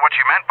no idea what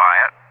she meant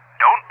by it.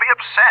 Don't be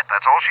upset,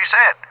 that's all she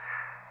said.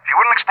 She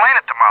wouldn't explain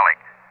it to Molly.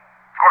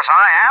 Of course,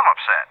 I am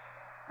upset.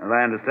 Well,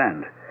 I understand.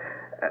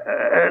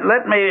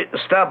 Let me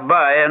stop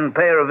by and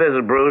pay her a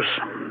visit, Bruce.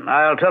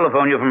 I'll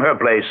telephone you from her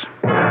place.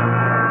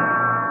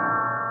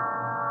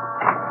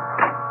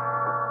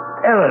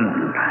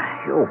 Ellen,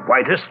 you're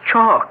white as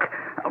chalk.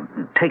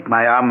 Take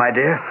my arm, my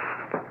dear.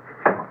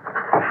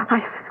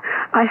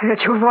 I heard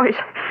your voice,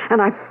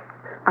 and I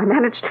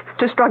managed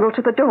to struggle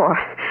to the door.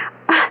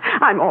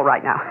 I'm all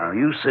right now. Now,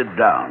 you sit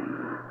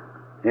down.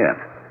 Here,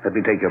 let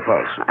me take your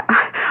pulse.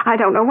 I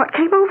don't know what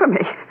came over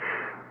me.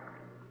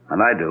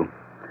 And I do.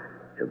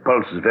 Your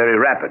pulse is very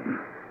rapid.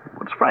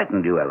 What's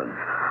frightened you, Ellen?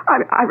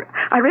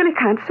 I really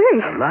can't see.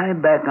 Now, lie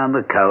back on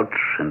the couch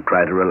and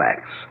try to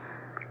relax.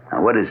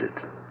 Now, what is it?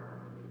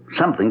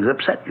 Something's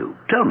upset you.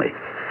 Tell me.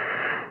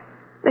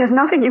 There's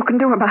nothing you can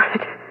do about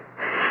it.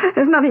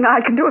 There's nothing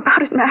I can do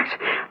about it, Max.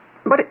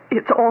 But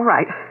it's all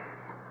right.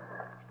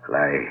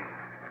 Well, I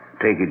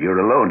take it you're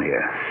alone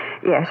here.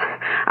 Yes.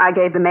 I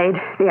gave the maid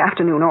the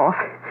afternoon off.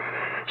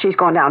 She's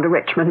gone down to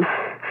Richmond.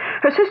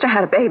 Her sister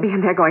had a baby,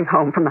 and they're going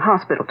home from the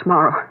hospital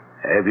tomorrow.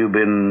 Have you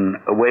been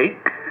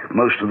awake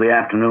most of the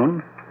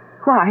afternoon?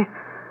 Why?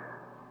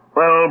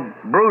 Well,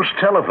 Bruce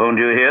telephoned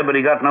you here, but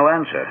he got no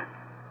answer.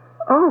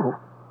 Oh,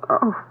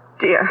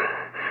 dear.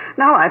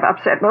 Now I've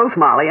upset both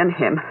Molly and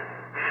him.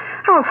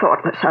 How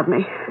thoughtless of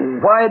me.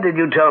 Why did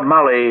you tell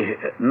Molly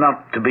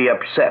not to be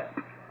upset?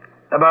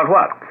 About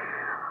what?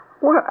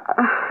 Well,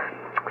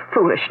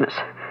 foolishness.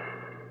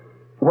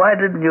 Why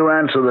didn't you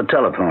answer the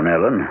telephone,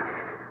 Ellen?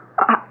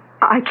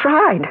 I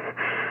tried,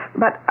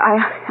 but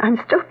I'm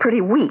still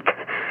pretty weak.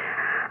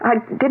 I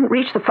didn't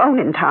reach the phone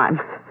in time.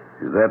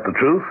 Is that the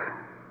truth?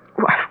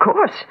 Well, of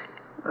course.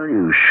 Well,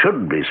 you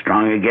should be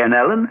strong again,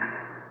 Ellen.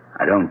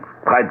 I don't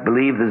quite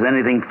believe there's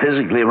anything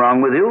physically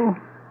wrong with you.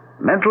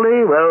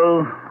 Mentally,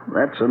 well,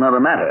 that's another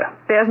matter.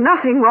 There's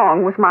nothing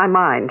wrong with my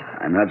mind.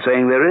 I'm not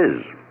saying there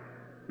is.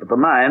 But the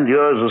mind,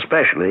 yours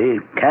especially,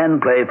 can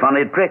play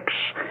funny tricks.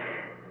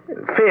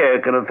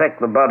 Fear can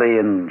affect the body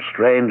in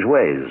strange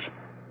ways.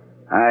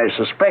 I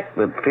suspect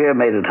that fear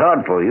made it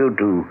hard for you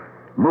to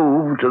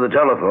move to the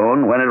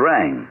telephone when it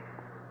rang.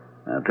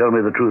 Now, tell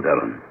me the truth,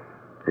 Ellen.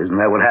 Isn't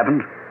that what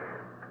happened?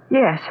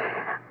 Yes.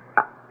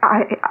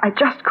 I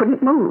just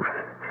couldn't move.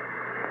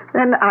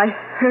 Then I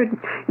heard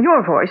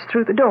your voice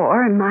through the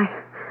door, and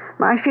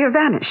my fear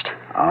vanished.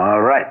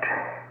 All right.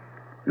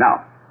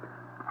 Now,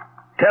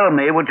 tell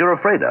me what you're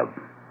afraid of.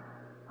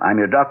 I'm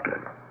your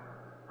doctor.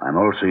 I'm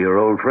also your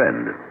old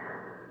friend.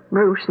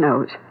 Bruce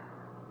knows.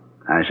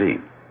 I see.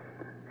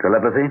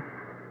 Telepathy?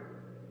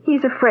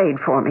 He's afraid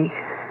for me,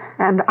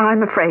 and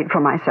I'm afraid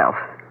for myself.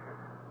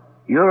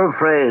 You're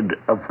afraid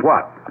of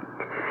what?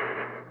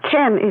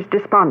 Ken is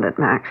despondent,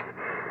 Max.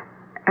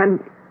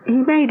 And he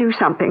may do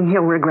something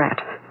he'll regret.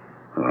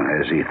 Well,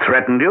 has he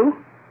threatened you?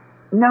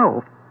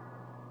 No.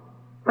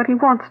 But he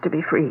wants to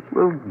be free.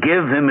 Well,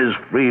 give him his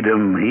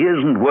freedom. He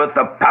isn't worth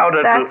the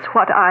powder That's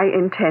what I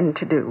intend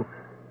to do,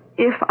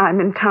 if I'm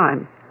in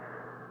time.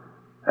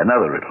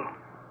 Another riddle.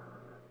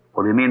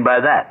 What do you mean by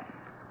that?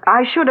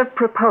 I should have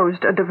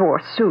proposed a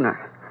divorce sooner.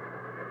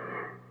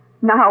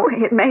 Now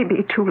it may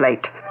be too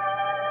late.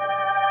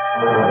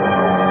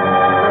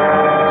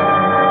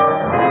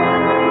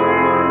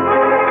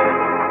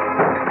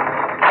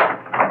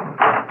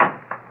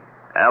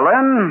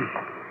 Ellen?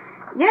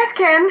 Yes,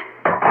 Ken.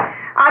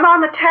 I'm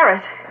on the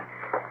terrace.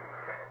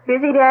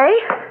 Busy day?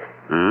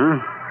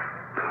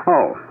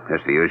 Oh,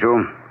 just the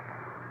usual.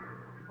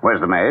 Where's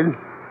the maid?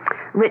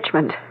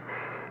 Richmond.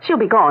 She'll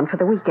be gone for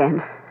the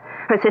weekend.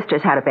 Her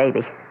sister's had a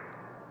baby.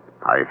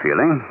 How are you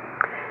feeling?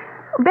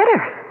 Better.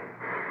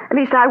 At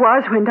least I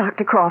was when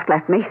Dr. Croft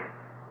left me.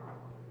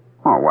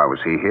 Oh, why was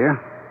he here?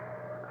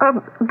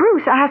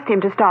 Bruce asked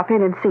him to stop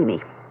in and see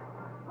me.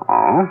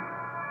 Oh?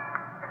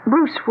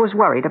 Bruce was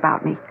worried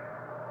about me.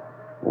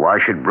 Why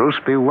should Bruce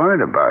be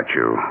worried about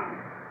you?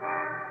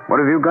 What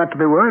have you got to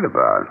be worried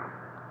about?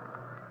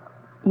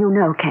 You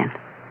know, Ken.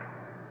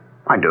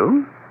 I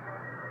do?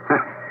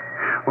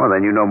 Well,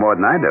 then you know more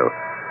than I do.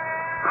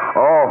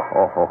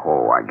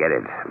 Oh, I get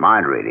it.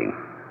 Mind reading.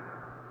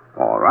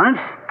 All right.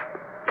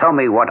 Tell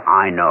me what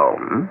I know.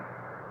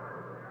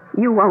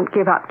 You won't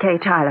give up Kay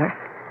Tyler,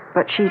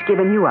 but she's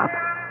given you up.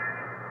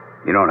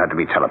 You don't have to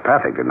be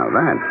telepathic to know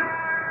that.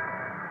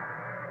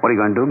 What are you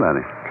going to do about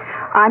it?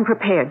 I'm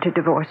prepared to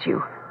divorce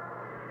you.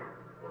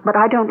 But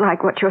I don't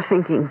like what you're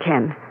thinking,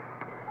 Ken.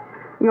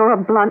 You're a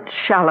blunt,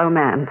 shallow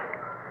man.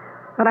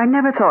 But I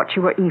never thought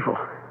you were evil.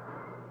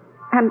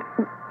 And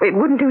it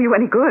wouldn't do you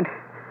any good.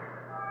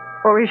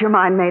 Or is your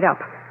mind made up?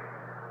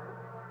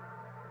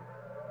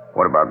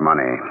 What about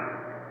money?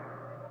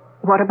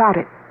 What about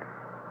it?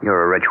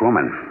 You're a rich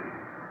woman.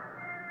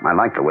 I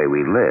like the way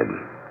we live.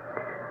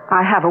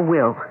 I have a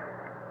will.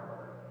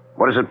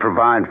 What does it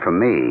provide for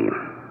me?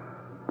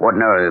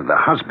 Ordinarily, the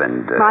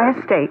husband... My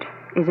estate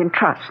is in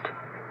trust.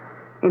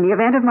 In the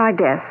event of my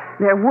death,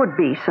 there would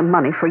be some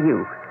money for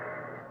you.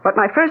 But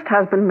my first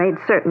husband made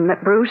certain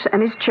that Bruce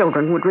and his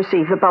children would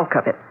receive the bulk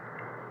of it.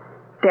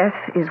 Death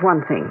is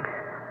one thing.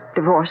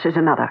 Divorce is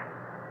another.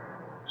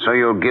 So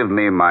you'll give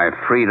me my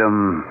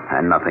freedom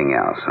and nothing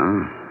else,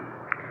 huh?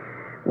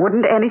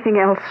 Wouldn't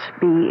anything else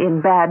be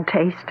in bad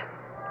taste?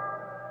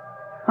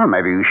 Well,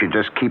 maybe we should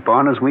just keep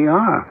on as we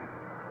are.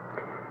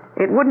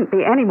 It wouldn't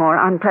be any more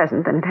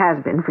unpleasant than it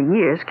has been for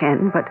years,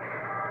 Ken, but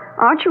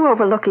aren't you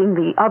overlooking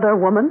the other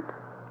woman?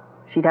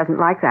 She doesn't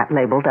like that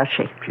label, does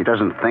she? She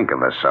doesn't think of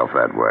herself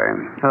that way.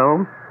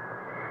 Oh?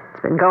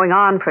 It's been going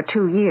on for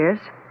 2 years.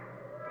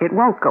 It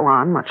won't go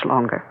on much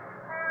longer.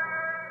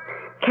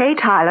 Kay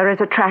Tyler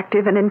is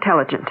attractive and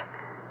intelligent,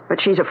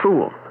 but she's a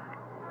fool.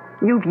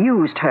 You've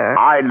used her.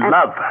 I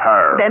love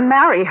her. Then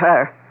marry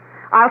her.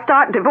 I'll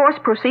start divorce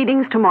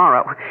proceedings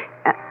tomorrow.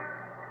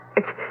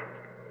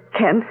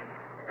 Ken?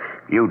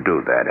 You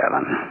do that,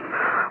 Ellen.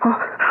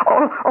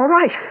 All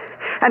right.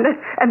 And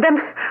then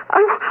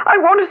I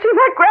want to see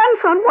my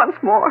grandson once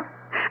more.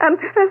 And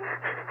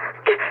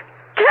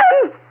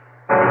Ken!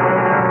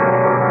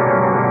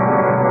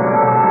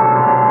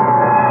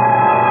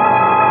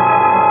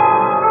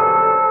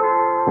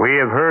 We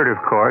have heard,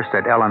 of course,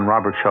 that Ellen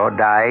Robertshaw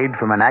died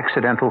from an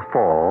accidental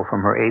fall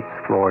from her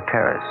 8th floor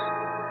terrace.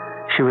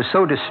 She was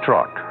so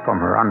distraught from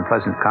her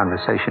unpleasant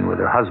conversation with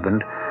her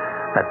husband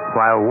that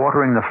while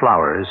watering the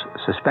flowers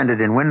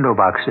suspended in window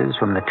boxes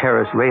from the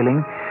terrace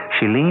railing,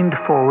 she leaned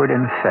forward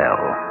and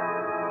fell.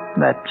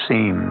 That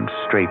seemed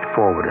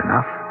straightforward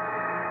enough,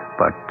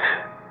 but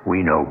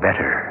we know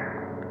better.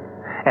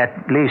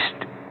 At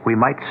least we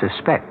might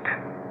suspect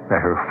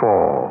that her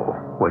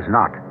fall was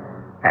not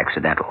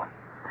accidental.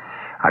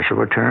 I shall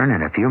return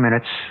in a few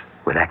minutes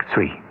with Act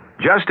 3.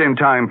 Just in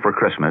time for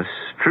Christmas,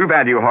 True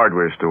Value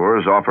hardware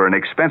stores offer an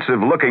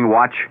expensive-looking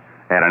watch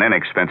at an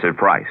inexpensive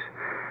price.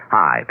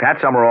 Hi,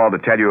 Pat Summerall to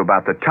tell you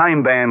about the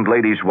Time Band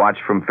Ladies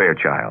Watch from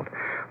Fairchild,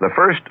 the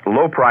first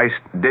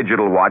low-priced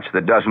digital watch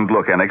that doesn't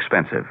look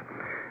inexpensive.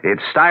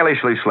 It's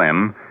stylishly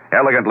slim,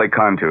 elegantly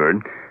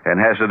contoured, and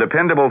has the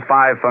dependable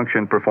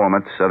 5-function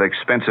performance of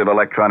expensive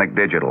electronic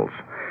digitals.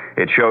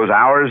 It shows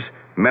hours,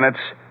 minutes,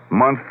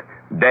 month,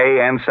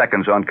 day, and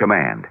seconds on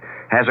command.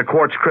 Has a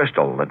quartz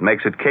crystal that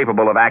makes it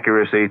capable of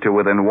accuracy to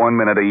within 1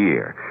 minute a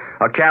year.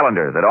 A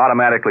calendar that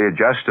automatically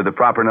adjusts to the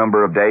proper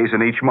number of days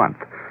in each month,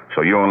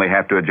 so you only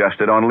have to adjust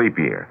it on leap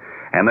year.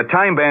 And the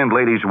Time Band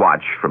Ladies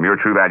Watch from your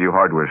True Value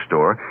hardware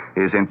store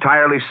is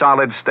entirely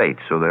solid state,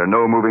 so there are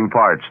no moving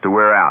parts to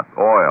wear out,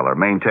 oil, or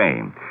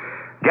maintain.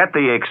 Get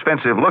the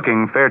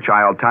expensive-looking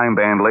Fairchild Time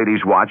Band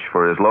Ladies Watch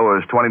for as low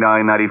as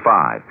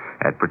 $29.95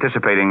 at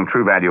participating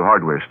True Value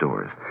hardware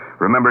stores.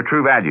 Remember,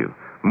 True Value,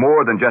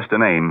 more than just a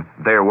name,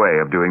 their way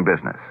of doing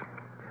business.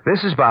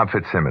 This is Bob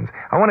Fitzsimmons.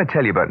 I want to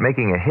tell you about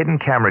making a hidden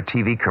camera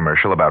TV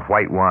commercial about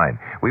white wine.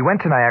 We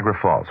went to Niagara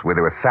Falls, where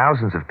there were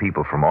thousands of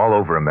people from all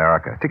over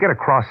America, to get a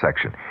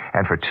cross-section.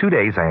 And for 2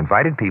 days, I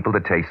invited people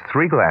to taste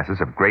 3 glasses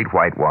of great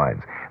white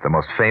wines. The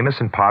most famous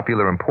and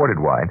popular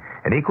imported wine,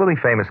 an equally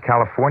famous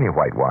California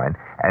white wine,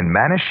 and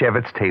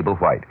Manischewitz Table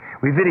White.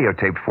 We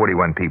videotaped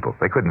 41 people.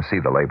 They couldn't see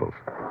the labels.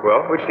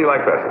 Well, which do you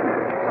like best?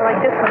 I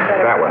like this one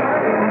better. That one.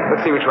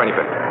 Let's see which one you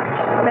picked.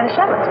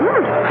 Manischewitz.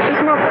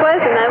 It's more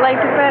pleasant. I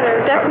liked it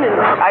better, definitely.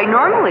 I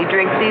normally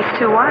drink these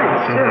 2 wines,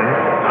 too.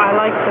 I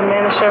like the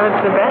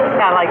Manischewitz the best.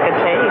 I like the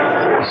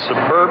taste.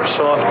 Superb,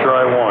 soft,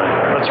 dry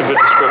wine. That's a good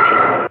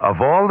description.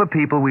 Of all the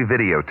people we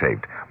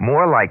videotaped,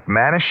 more like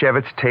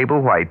Manischewitz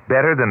Table White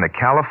better than the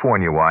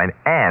California wine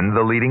and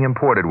the leading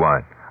imported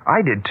wine.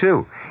 I did,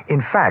 too.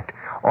 In fact,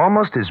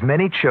 almost as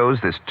many chose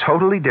this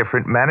totally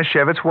different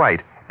Manischewitz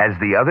White as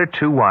the other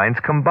 2 wines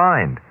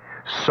combined.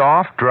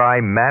 Soft, dry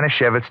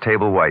Manischewitz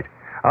Table White.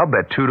 I'll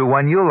bet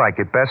 2-1 you'll like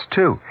it best,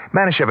 too.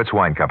 Manischewitz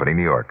Wine Company,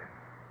 New York.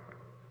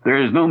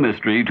 There is no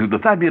mystery to the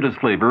fabulous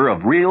flavor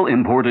of real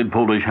imported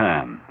Polish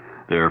ham.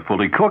 They're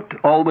fully cooked,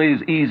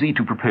 always easy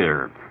to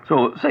prepare.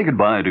 So say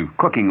goodbye to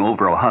cooking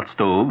over a hot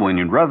stove when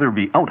you'd rather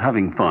be out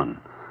having fun.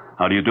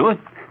 How do you do it?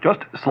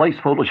 Just slice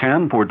Polish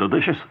ham for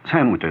delicious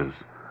sandwiches.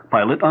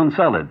 Pile it on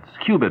salads,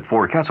 cube it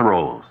for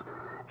casseroles.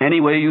 Any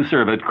way you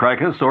serve it,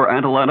 Crackus or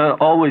Atalanta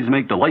always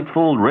make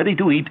delightful,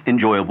 ready-to-eat,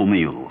 enjoyable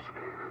meals.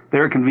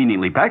 They're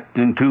conveniently packed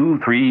in 2,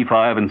 3,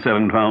 5, and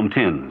 7-pound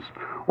tins.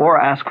 Or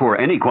ask for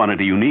any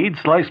quantity you need,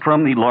 sliced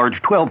from the large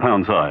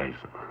 12-pound size.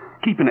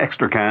 Keep an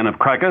extra can of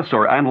Crackus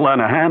or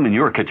Atalanta ham in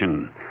your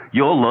kitchen.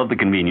 You'll love the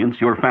convenience.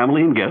 Your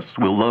family and guests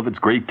will love its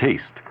great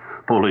taste.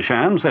 Polish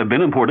hams have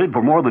been imported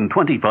for more than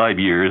 25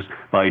 years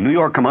by New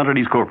York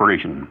Commodities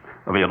Corporation.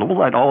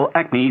 Available at all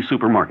Acme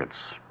supermarkets.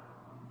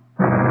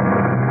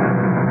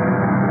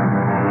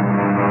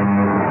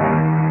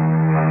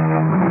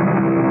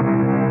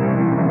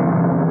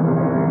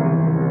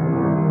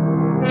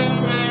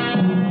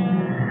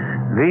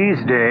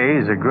 These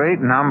days, a great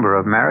number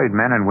of married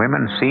men and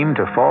women seem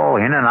to fall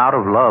in and out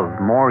of love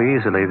more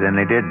easily than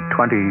they did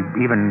 20,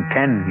 even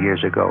 10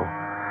 years ago,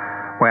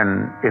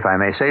 when, if I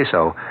may say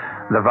so,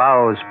 the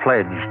vows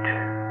pledged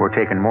were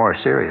taken more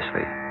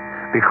seriously.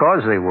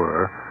 Because they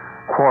were,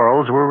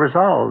 quarrels were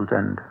resolved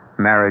and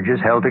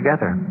marriages held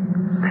together,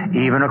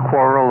 even a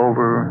quarrel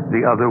over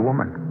the other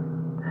woman.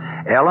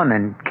 Ellen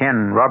and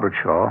Ken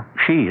Robertshaw,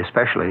 she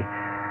especially,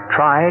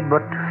 tried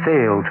but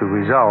failed to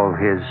resolve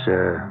his,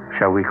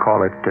 shall we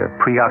call it,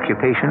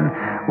 preoccupation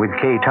with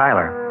Kay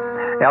Tyler.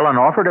 Ellen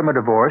offered him a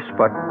divorce,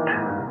 but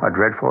a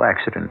dreadful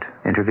accident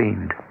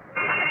intervened.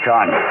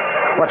 John,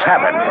 what's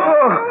happened?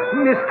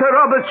 Oh, Mr.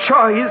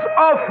 Robertshaw, he's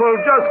awful,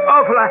 just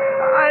awful.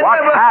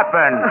 What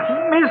happened?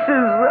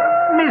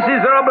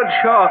 Mrs.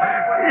 Robertshaw,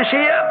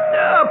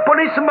 a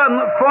policeman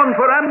phoned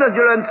for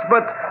ambulance,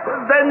 but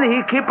then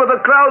he kept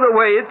the crowd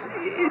away.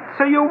 It's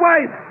your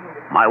wife.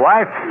 My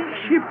wife?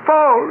 She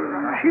fall.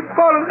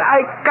 I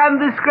can't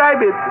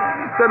describe it,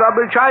 Mr.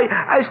 Robertshaw.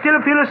 I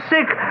still feel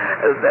sick.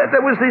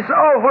 There was this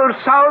awful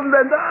sound,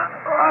 and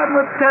I'm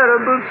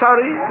terrible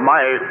sorry.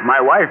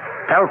 My wife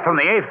fell from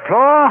the 8th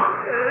floor?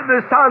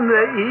 The son,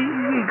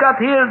 he got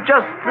here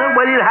just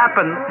when it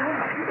happened.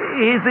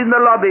 He's in the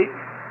lobby.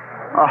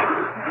 Oh,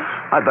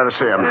 I'd better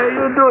see him.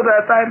 You do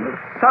that. I'm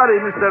sorry,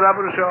 Mr.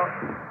 Robertshaw.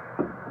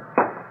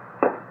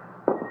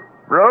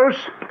 Rose?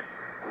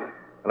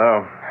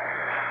 Hello.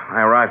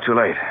 I arrived too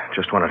late,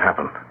 just when it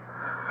happened.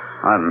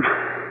 I'm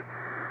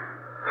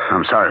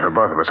sorry for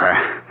both of us.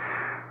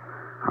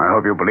 I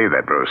hope you believe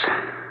that, Bruce.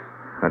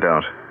 I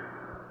don't.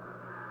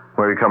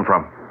 Where do you come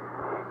from?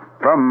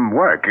 From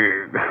work.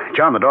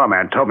 John, the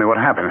doorman, told me what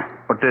happened.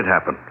 What did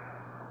happen?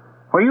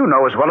 Well, you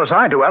know as well as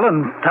I do.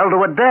 Ellen fell to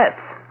her death.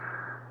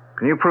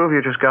 Can you prove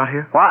you just got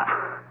here? What?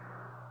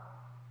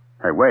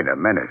 Hey, wait a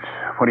minute.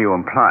 What are you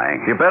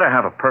implying? You better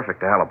have a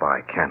perfect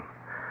alibi, Ken.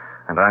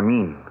 And I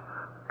mean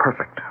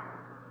perfect.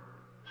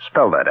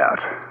 Spell that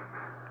out.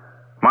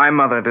 My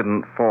mother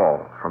didn't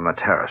fall from the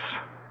terrace.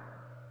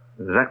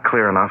 Is that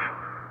clear enough?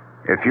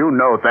 If you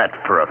know that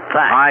for a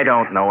fact... I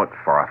don't know it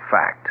for a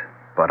fact,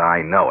 but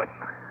I know it.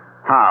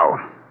 How?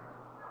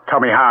 Tell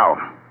me how.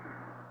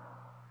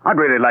 I'd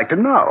really like to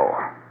know.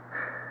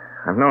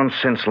 I've known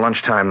since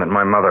lunchtime that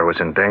my mother was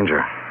in danger.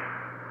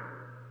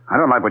 I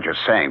don't like what you're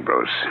saying,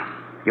 Bruce.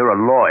 You're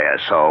a lawyer,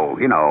 so,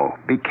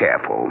 be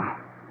careful.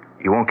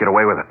 You won't get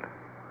away with it.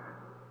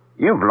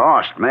 You've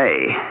lost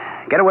me.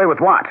 Get away with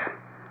what?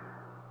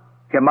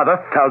 Your mother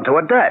fell to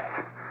her death.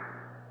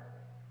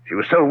 She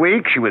was so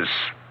weak, she was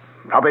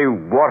probably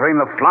watering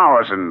the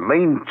flowers and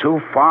leaned too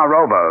far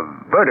over.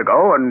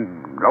 Vertigo,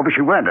 and over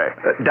she went.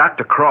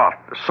 Dr. Croft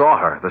saw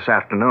her this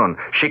afternoon.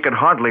 She could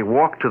hardly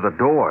walk to the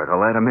door to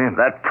let him in.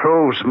 That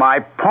proves my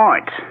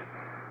point.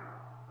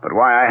 But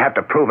why I have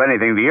to prove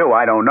anything to you,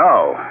 I don't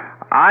know.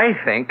 I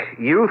think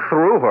you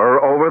threw her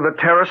over the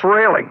terrace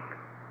railing.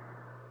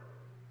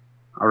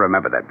 I'll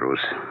remember that,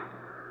 Bruce.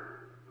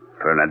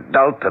 For an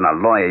adult and a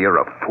lawyer, you're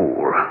a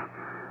fool.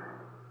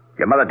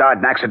 Your mother died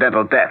an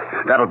accidental death.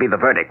 That'll be the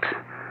verdict.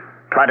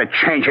 try to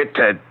change it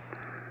to...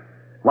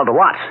 Well, to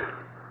what?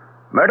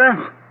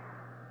 Murder?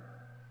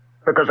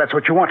 Because that's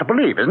what you want to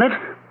believe, isn't it?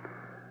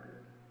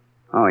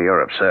 Oh,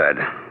 you're absurd.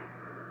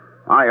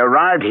 I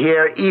arrived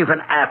here even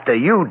after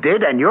you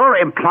did, and you're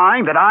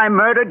implying that I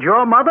murdered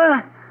your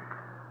mother?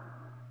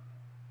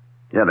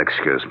 You'll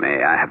excuse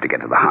me. I have to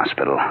get to the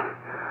hospital.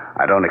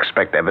 I don't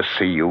expect to ever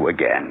see you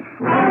again.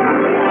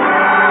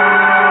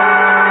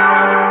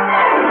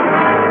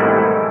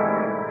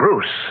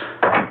 Bruce.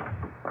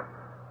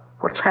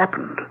 What's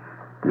happened?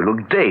 You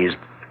look dazed.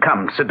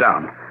 Come, sit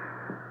down.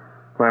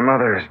 My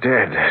mother is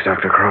dead,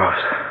 Dr. Cross.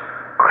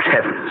 Good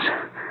heavens.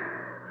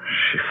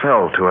 She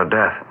fell to her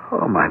death.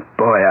 Oh, my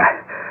boy,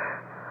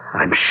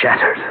 I'm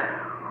shattered.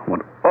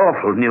 What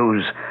awful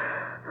news.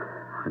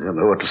 I don't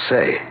know what to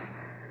say.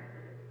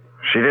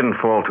 She didn't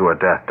fall to her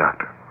death,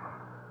 Doctor.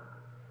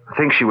 I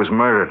think she was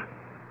murdered.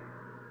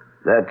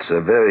 That's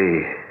a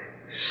very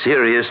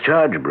serious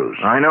charge, Bruce.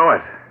 I know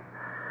it.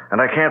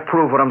 And I can't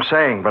prove what I'm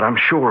saying, but I'm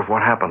sure of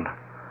what happened.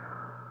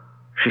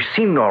 She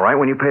seemed all right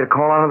when you paid a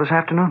call on her this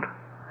afternoon.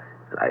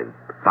 I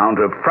found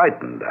her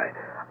frightened.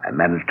 I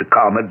managed to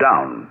calm her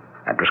down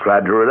and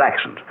prescribed a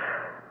relaxant.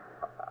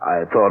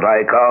 I thought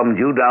I calmed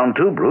you down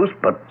too, Bruce,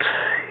 but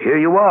here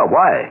you are.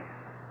 Why?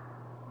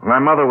 My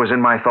mother was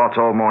in my thoughts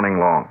all morning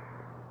long.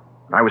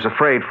 I was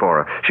afraid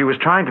for her. She was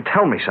trying to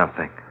tell me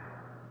something.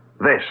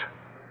 This.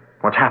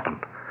 What's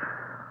happened.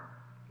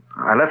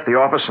 I left the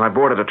office and I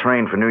boarded a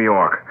train for New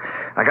York.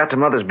 I got to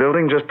Mother's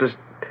building just as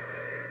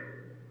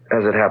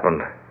it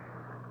happened.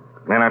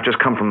 And I've just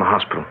come from the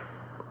hospital.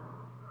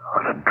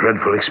 What a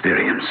dreadful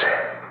experience.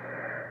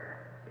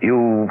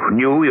 You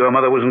knew your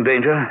mother was in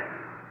danger?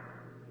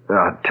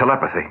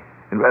 Telepathy.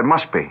 It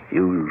must be.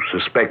 You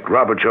suspect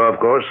Robert Shaw, of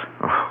course?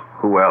 Oh,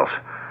 who else?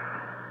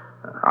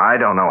 I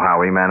don't know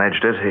how he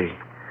managed it.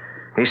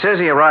 He says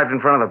he arrived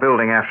in front of the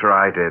building after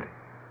I did.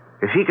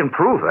 If he can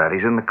prove that,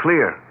 he's in the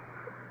clear.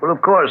 Well,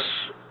 of course,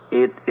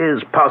 it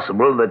is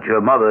possible that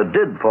your mother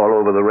did fall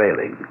over the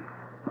railing.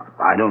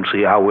 I don't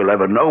see how we'll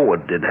ever know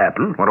what did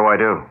happen. What do I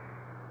do?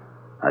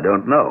 I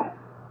don't know.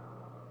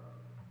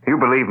 You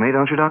believe me,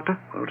 don't you, Doctor?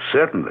 Well,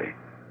 certainly.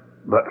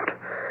 But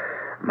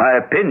my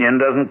opinion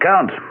doesn't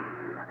count.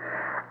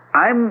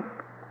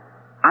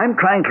 I'm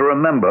trying to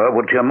remember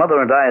what your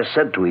mother and I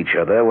said to each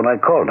other when I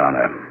called on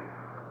her.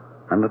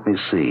 And let me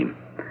see.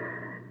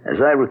 As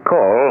I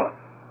recall,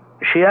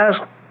 she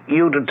asked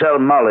you to tell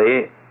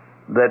Molly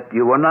that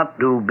you were not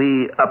to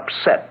be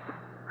upset.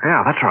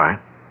 Yeah, that's right.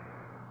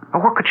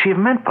 Well, what could she have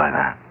meant by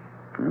that?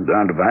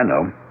 Darned if I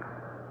know.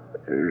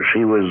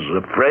 She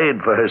was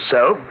afraid for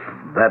herself.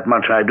 That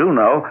much I do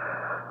know.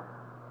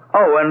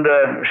 Oh, and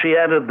she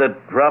added that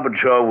Robert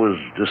Shaw was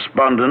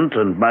despondent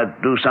and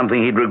might do something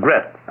he'd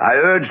regret. I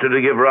urged her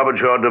to give Robert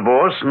Shaw a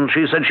divorce, and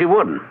she said she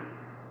wouldn't.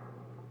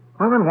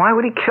 Well, then why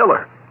would he kill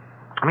her?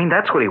 I mean,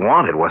 that's what he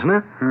wanted, wasn't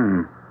it?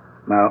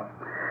 Well,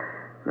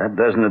 that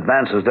doesn't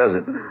advance us,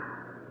 does it?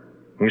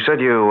 You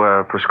said you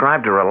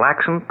prescribed a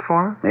relaxant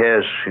for her?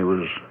 Yes, she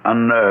was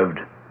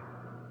unnerved.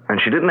 And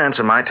she didn't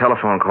answer my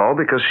telephone call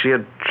because she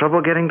had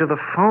trouble getting to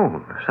the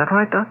phone. Is that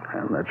right, Doc?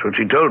 Well, that's what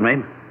she told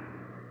me.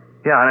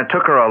 Yeah, and it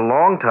took her a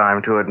long time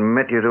to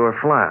admit you to her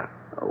flat.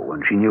 Oh,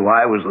 when she knew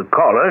I was the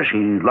caller,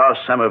 she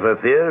lost some of her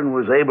fear and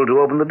was able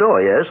to open the door,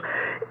 yes.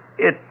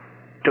 It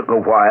took a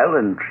while,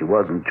 and she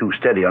wasn't too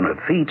steady on her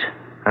feet.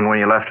 And when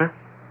you left her?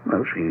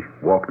 Well, she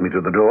walked me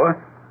to the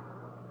door.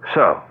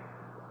 So,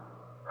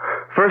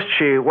 first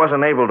she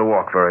wasn't able to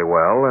walk very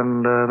well,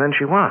 and then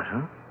she was,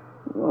 huh?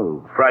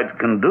 Well, fright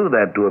can do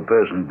that to a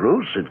person,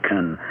 Bruce. It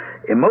can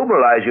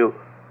immobilize you.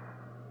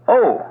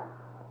 Oh,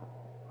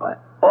 by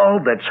all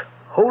that's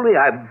holy,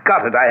 I've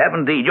got it. I have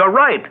indeed. You're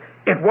right.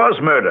 It was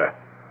murder.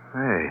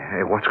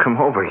 Hey, what's come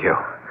over you?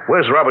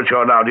 Where's Robert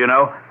Shaw now, do you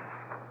know?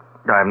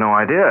 I have no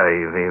idea.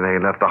 They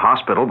left the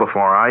hospital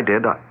before I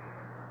did.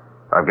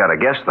 I've got a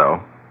guess, though.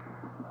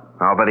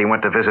 I'll bet he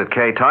went to visit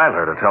Kay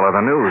Tyler to tell her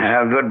the news.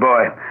 Yeah, good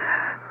boy.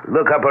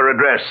 Look up her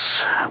address.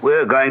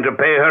 We're going to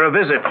pay her a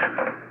visit.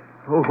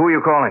 Who are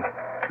you calling?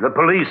 The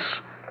police.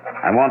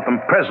 I want them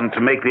present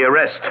to make the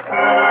arrest.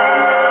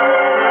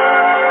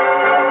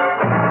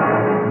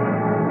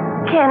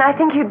 Ken, I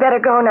think you'd better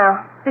go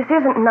now. This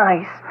isn't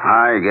nice.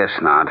 I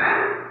guess not.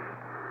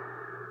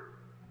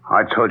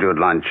 I told you at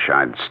lunch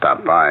I'd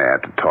stop by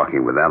after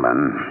talking with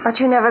Ellen. But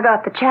you never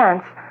got the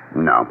chance.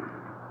 No.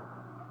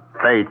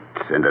 Fate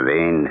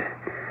intervened.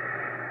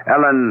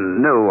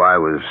 Ellen knew I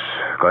was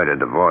going to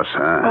divorce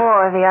her.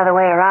 Or the other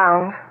way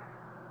around.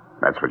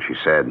 That's what she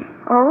said.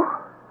 Oh?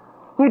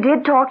 You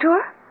did talk to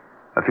her?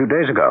 A few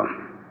days ago.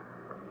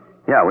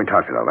 Yeah, we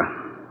talked it over.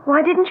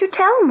 Why didn't you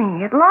tell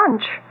me at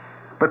lunch?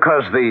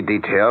 Because the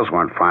details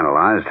weren't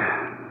finalized.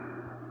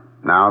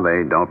 Now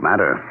they don't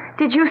matter.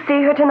 Did you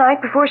see her tonight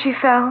before she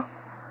fell?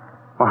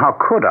 Well, how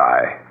could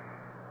I?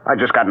 I'd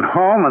just gotten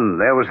home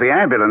and there was the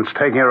ambulance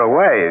taking her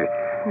away.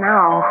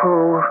 Now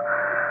who?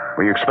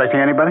 Were you expecting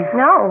anybody?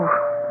 No.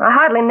 I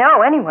hardly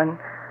know anyone.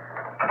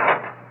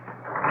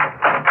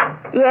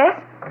 Yes?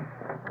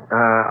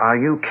 Are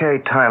you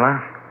Kay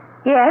Tyler?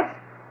 Yes.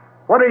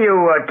 What are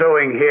you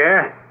doing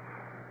here?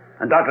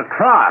 And Dr.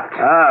 Croft.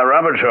 Ah,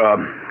 Robert Shaw.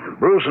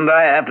 Bruce and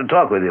I have to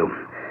talk with you.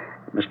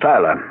 Miss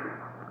Tyler,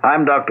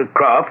 I'm Dr.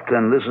 Croft,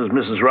 and this is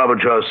Mrs.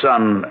 Robert Shaw's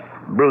son,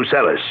 Bruce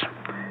Ellis.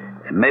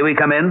 May we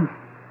come in?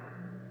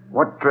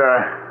 What,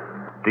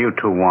 do you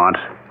two want?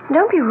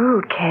 Don't be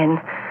rude, Ken.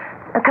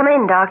 Come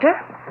in, Doctor.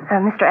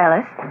 Mr.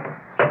 Ellis.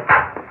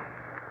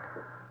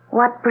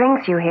 What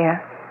brings you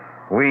here?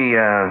 We,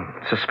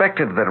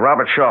 suspected that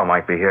Robert Shaw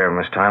might be here,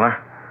 Miss Tyler.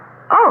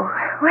 Oh,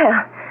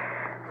 well,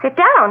 sit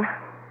down.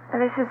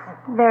 This is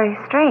very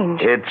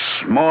strange. It's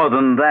more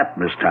than that,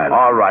 Miss Tyler.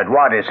 All right,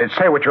 what is it?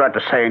 Say what you have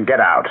to say and get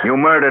out. You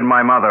murdered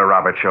my mother,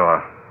 Robert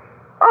Shaw.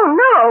 Oh,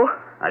 no.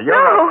 You're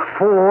a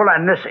fool,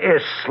 and this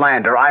is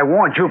slander. I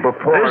warned you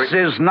before. This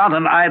is not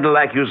an idle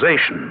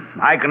accusation.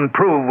 I can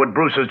prove what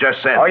Bruce has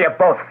just said. Oh, you're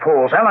both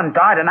fools. Ellen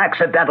died an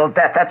accidental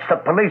death. That's the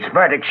police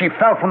verdict. She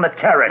fell from the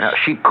terrace. No,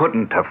 she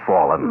couldn't have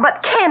fallen.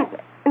 But, Ken,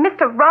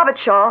 Mr. Robert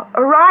Shaw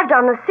arrived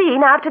on the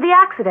scene after the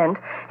accident.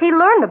 He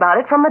learned about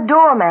it from the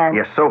doorman.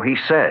 Yes, so he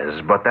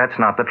says, but that's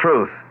not the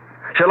truth.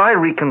 Shall I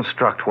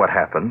reconstruct what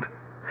happened?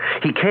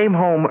 He came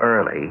home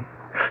early,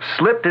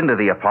 slipped into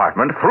the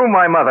apartment, threw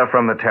my mother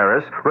from the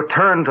terrace,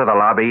 returned to the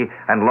lobby,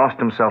 and lost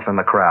himself in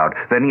the crowd.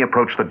 Then he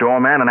approached the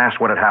doorman and asked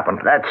what had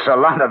happened. That's a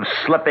lot of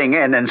slipping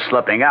in and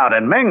slipping out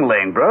and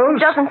mingling, Bruce.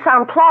 Doesn't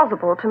sound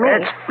plausible to me.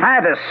 It's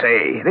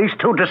fantasy. These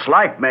two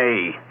dislike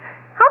me.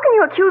 How can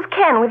you accuse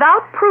Ken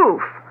without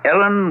proof?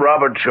 Ellen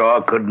Robert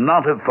Shaw could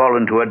not have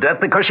fallen to her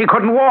death because she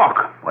couldn't walk.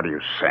 What are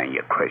you saying,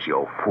 you crazy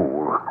old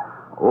fool?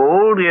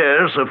 Old,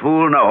 yes, a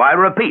fool, no. I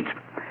repeat,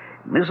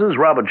 Mrs.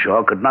 Robert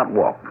Shaw could not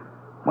walk.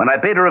 When I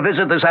paid her a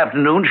visit this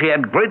afternoon, she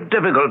had great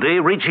difficulty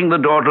reaching the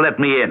door to let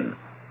me in.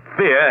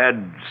 Fear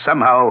had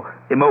somehow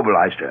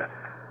immobilized her.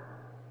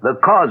 The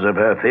cause of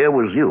her fear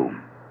was you.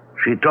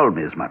 She told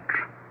me as much.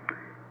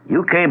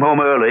 You came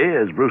home early,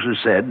 as Bruce has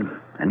said,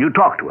 and you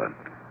talked to her.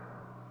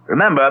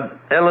 Remember,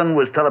 Ellen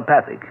was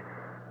telepathic.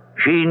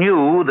 She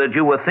knew that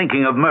you were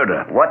thinking of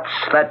murder. What's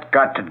that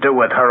got to do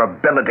with her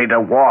ability to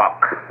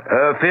walk?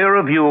 Her fear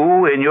of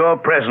you in your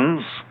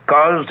presence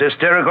caused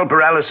hysterical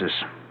paralysis.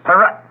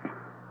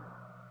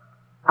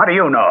 How do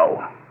you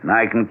know?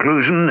 My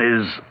conclusion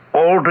is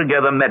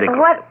altogether medical.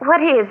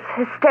 What is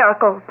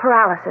hysterical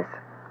paralysis?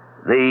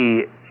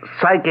 The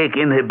psychic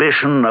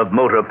inhibition of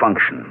motor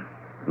function,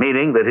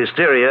 meaning that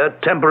hysteria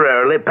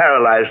temporarily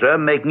paralyzed her,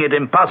 making it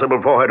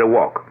impossible for her to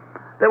walk.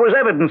 There was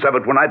evidence of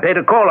it when I paid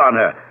a call on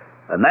her,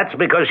 and that's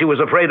because she was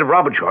afraid of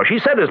Robert Shaw. She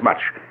said as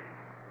much.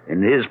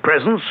 In his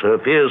presence, her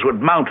fears would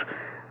mount.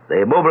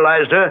 They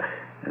immobilized her,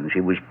 and she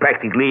was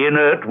practically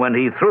inert when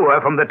he threw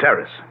her from the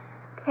terrace.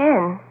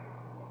 Ken,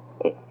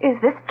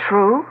 is this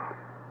true?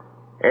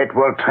 It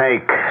will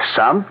take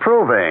some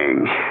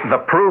proving. The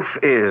proof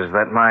is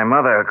that my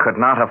mother could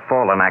not have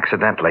fallen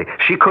accidentally.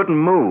 She couldn't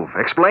move.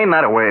 Explain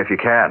that away if you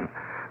can.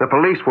 The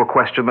police will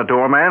question the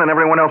doorman and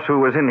everyone else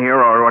who was in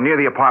here or near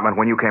the apartment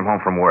when you came home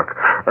from work.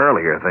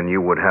 Earlier than you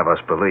would have us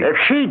believe. If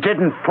she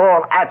didn't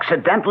fall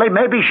accidentally,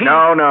 maybe she...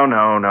 No,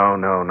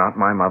 not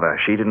my mother.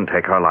 She didn't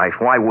take her life.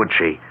 Why would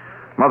she?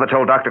 Mother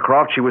told Dr.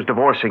 Croft she was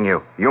divorcing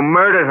you. You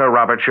murdered her,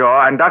 Robert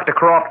Shaw, and Dr.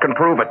 Croft can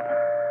prove it.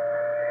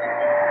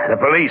 The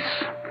police.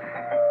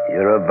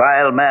 You're a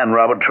vile man,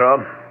 Robert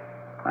Shaw.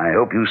 I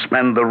hope you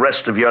spend the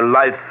rest of your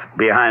life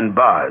behind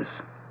bars.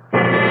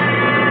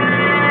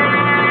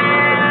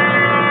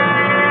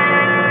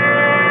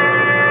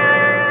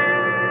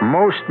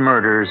 Most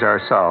murders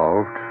are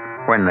solved,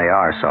 when they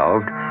are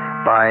solved,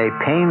 by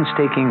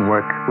painstaking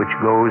work which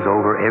goes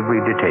over every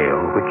detail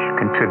which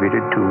contributed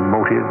to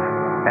motive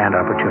and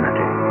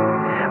opportunity.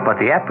 But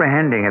the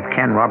apprehending of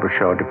Ken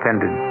Robershaw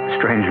depended,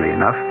 strangely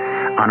enough,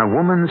 on a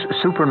woman's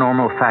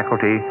supernormal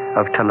faculty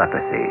of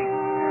telepathy.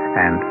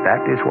 And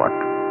that is what,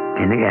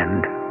 in the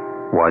end,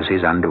 was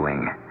his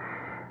undoing.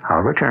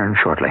 I'll return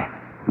shortly.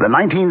 The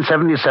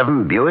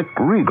 1977 Buick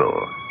Regal.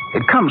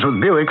 It comes with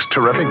Buick's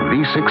terrific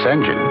V6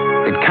 engine.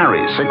 It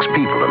carries 6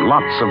 people and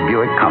lots of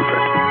Buick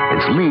comfort.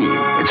 It's lean,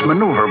 it's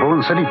maneuverable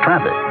in city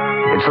traffic.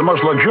 It's the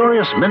most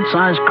luxurious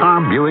mid-sized car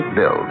Buick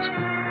builds.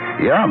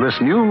 Yeah, this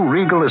new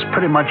Regal is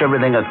pretty much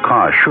everything a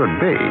car should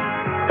be,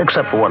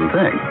 except for one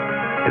thing.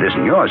 It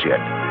isn't yours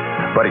yet,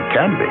 but it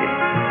can be.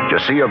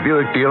 Just see your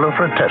Buick dealer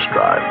for a test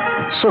drive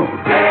soon.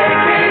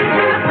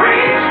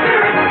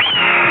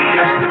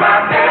 Just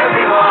about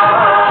everyone.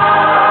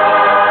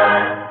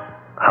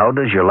 How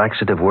does your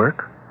laxative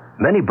work?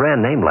 Many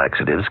brand name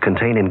laxatives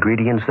contain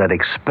ingredients that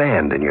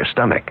expand in your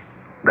stomach.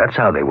 That's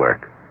how they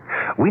work.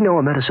 We know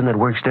a medicine that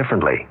works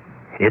differently.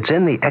 It's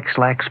in the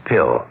X-Lax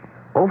pill.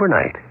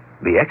 Overnight,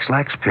 the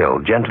X-Lax pill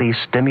gently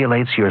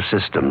stimulates your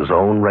system's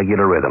own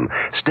regular rhythm.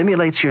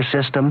 Stimulates your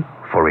system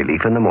for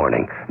relief in the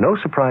morning. No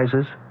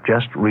surprises,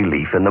 just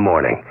relief in the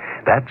morning.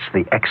 That's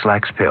the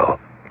X-Lax pill.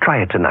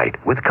 Try it tonight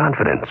with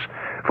confidence.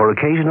 For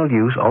occasional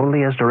use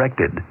only as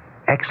directed.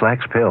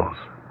 X-Lax pills.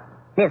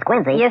 Miss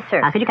Quincy. Yes,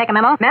 sir. Could you take a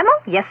memo? Memo?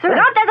 Yes, sir. Look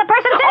out, there's a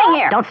person sitting in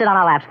here. Don't sit on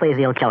our laps, please.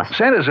 You'll kill us.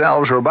 Santa's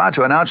elves are about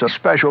to announce a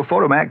special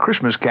Photomat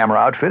Christmas camera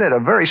outfit at a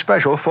very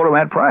special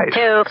Photomat price.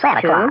 To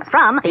Santa Claus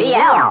from the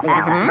elves.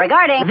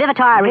 Regarding the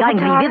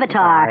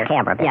Vivitar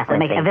camera. Yes, a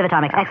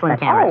Vivitar makes excellent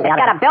cameras. It's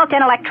got a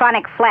built-in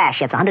electronic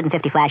flash. It's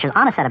 150 flashes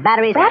on a set of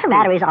batteries.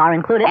 Batteries are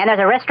included. And there's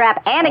a wrist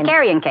strap and a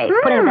carrying case.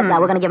 Put in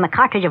we're going to give him a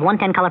cartridge of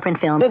 110 color print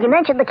film. Did you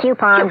mention the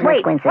coupons?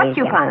 Wait, what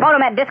coupons?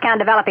 Photomat discount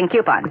developing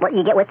coupons. What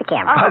you get with the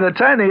camera. By the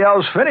time the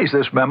elves finish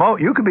this memo,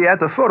 you could be at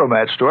the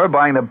Photomat store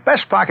buying the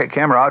best pocket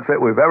camera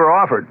outfit we've ever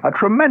offered. A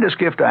tremendous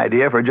gift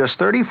idea for just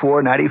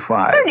 $34.95.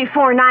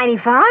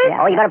 $34.95?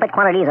 Yeah, you better bet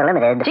quantities are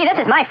limited. Gee, this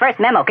is my first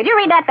memo. Could you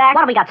read that back?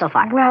 What have we got so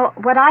far? Well,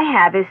 what I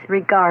have is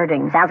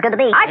regarding. Sounds good to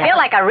me. I feel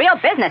like a real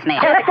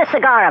businessman. Hey, lift the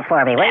cigar up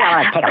for me, will you?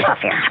 I want to take a puff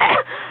here.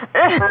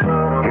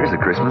 Here's a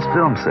Christmas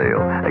film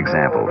sale.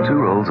 Example, 2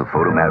 rolls of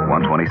Photomat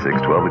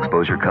 126 12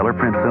 exposure color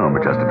print film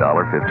at just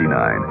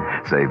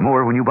 $1.59. Save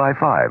more when you buy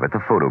 5 at the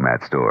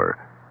Photomat store.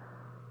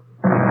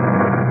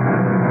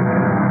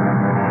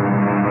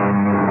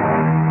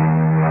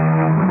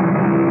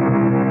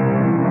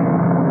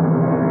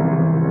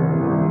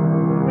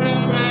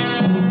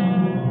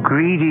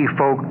 Greedy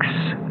folks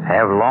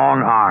have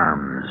long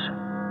arms.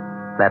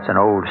 That's an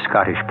old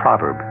Scottish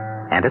proverb,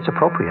 and it's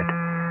appropriate.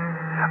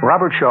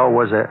 Robert Shaw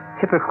was a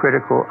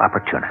hypocritical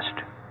opportunist.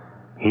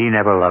 He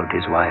never loved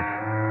his wife.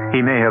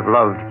 He may have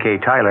loved Kay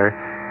Tyler,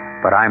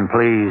 but I'm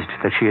pleased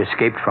that she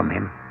escaped from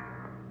him.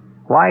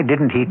 Why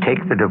didn't he take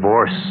the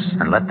divorce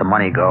and let the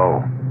money go?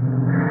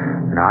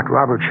 Not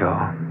Robert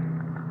Shaw.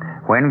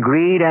 When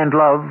greed and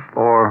love,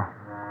 or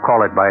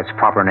call it by its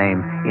proper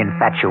name,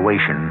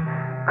 infatuation,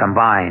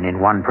 combine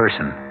in one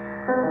person,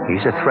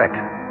 he's a threat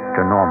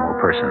to normal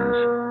persons.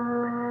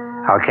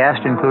 Our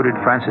cast included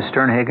Francis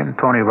Sternhagen,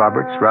 Tony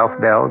Roberts, Ralph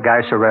Bell,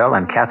 Guy Sorrell,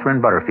 and Catherine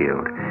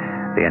Butterfield.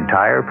 The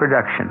entire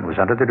production was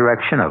under the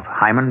direction of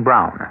Hyman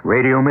Brown.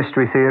 Radio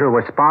Mystery Theater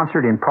was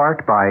sponsored in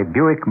part by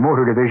Buick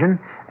Motor Division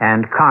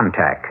and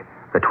Contact,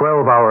 the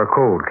 12-hour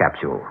cold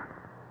capsule.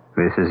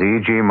 This is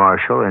E.G.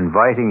 Marshall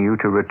inviting you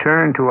to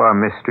return to our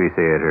Mystery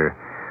Theater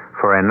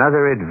for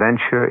another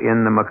adventure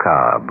in the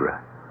macabre.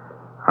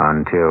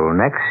 Until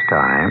next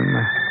time,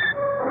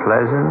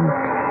 pleasant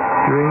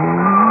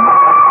dreams.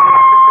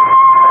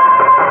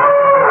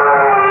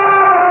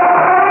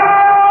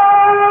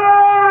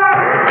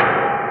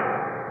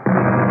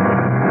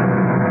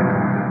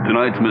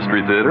 Tonight's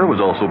Mystery Theater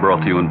was also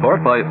brought to you in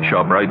part by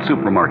ShopRite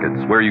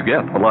Supermarkets, where you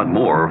get a lot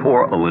more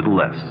for a little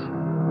less.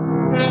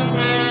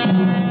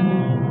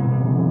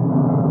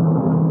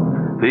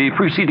 The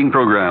preceding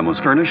program was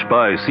furnished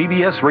by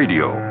CBS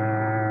Radio.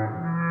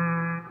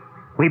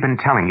 We've been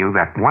telling you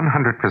that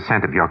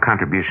 100% of your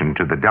contribution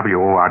to the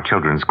WOR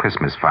Children's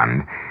Christmas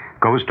Fund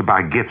goes to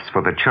buy gifts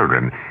for the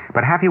children.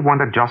 But have you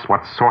wondered just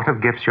what sort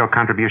of gifts your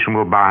contribution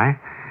will buy?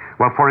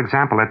 Well, for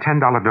example, a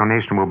 $10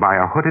 donation will buy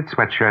a hooded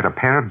sweatshirt, a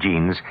pair of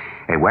jeans,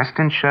 a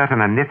western shirt,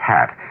 and a knit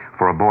hat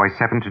for a boy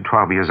 7 to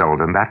 12 years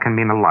old, and that can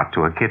mean a lot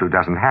to a kid who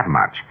doesn't have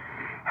much.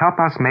 Help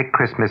us make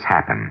Christmas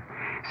happen.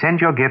 Send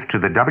your gift to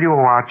the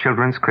WOR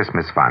Children's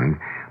Christmas Fund,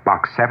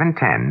 Box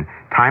 710,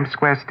 Times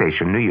Square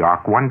Station, New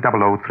York,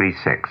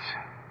 10036.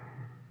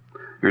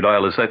 Your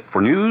dial is set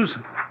for news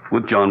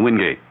with John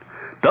Wingate.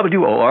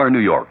 WOR New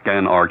York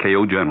and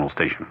RKO General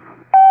Station.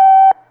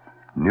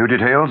 New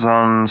details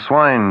on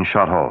swine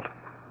shot halt.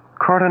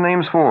 Carter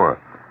names 4.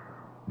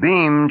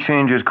 Beam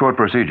changes court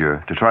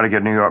procedure to try to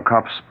get New York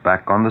cops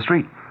back on the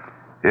street.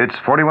 It's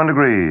 41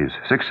 degrees,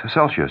 6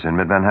 Celsius in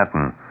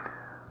mid-Manhattan.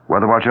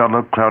 Weather watch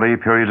outlook, cloudy,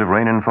 periods of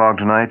rain and fog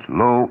tonight,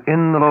 low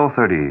in the low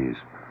 30s.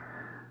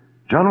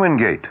 John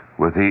Wingate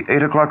with the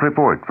 8 o'clock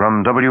report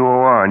from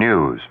WOR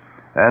News.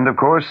 And, of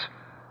course,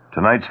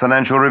 tonight's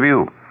financial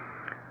review.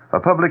 A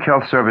public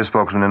health service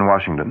spokesman in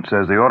Washington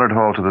says the ordered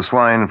halt to the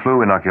swine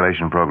flu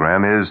inoculation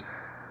program is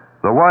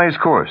the wise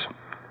course.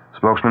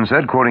 Spokesman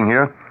said, quoting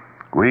here,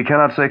 "We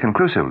cannot say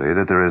conclusively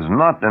that there is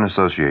not an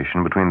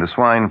association between the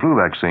swine flu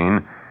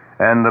vaccine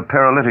and the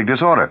paralytic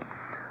disorder."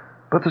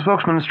 But the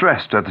spokesman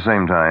stressed at the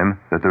same time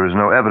that there is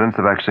no evidence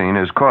the vaccine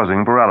is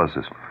causing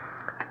paralysis.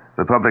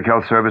 The Public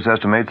Health Service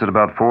estimates that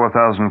about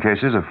 4,000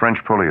 cases of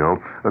French polio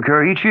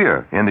occur each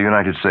year in the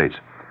United States.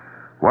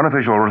 One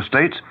official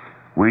states,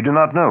 "We do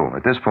not know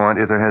at this point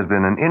if there has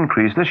been an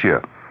increase this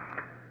year."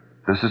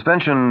 The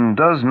suspension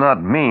does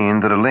not mean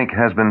that a link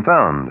has been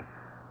found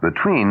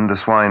between the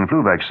swine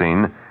flu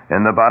vaccine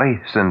and the Bari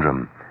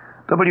syndrome.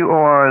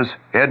 WOR's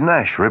Ed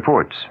Nash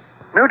reports.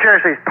 New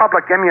Jersey's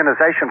public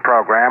immunization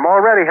program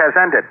already has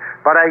ended,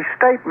 but a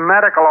state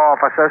medical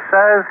officer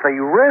says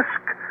the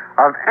risk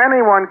of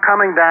anyone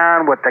coming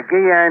down with the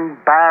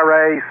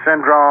Guillain-Barré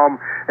syndrome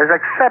is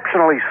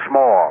exceptionally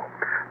small.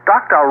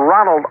 Dr.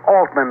 Ronald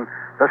Altman,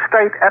 the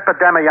state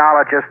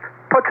epidemiologist,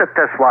 puts it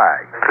this way.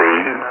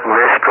 The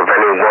risk of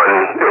any one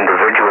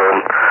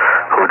individual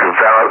who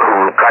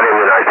got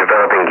immunized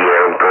developing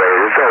Guillain-Barré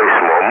is very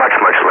small, much,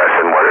 much less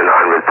than 1 in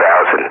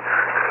 100,000,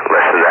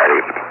 less than that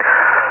even.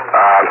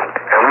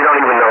 And we don't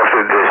even know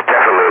if there's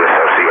definitely an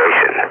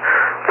association.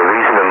 The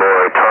reason the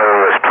moratorium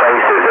was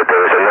placed is that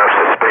there is enough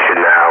suspicion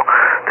now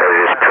that it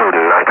is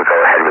prudent not to go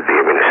ahead with the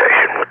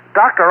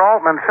Dr.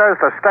 Altman says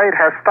the state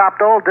has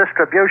stopped all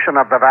distribution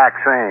of the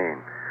vaccine.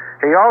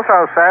 He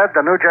also said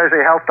the New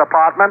Jersey Health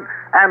Department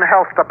and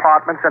health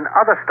departments in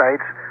other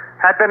states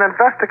had been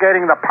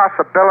investigating the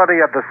possibility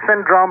of the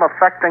syndrome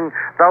affecting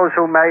those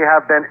who may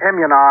have been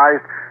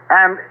immunized,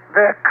 and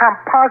their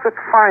composite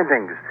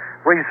findings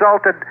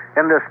resulted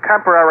in this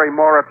temporary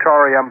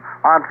moratorium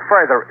on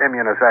further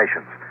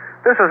immunizations.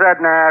 This is Ed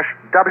Nash,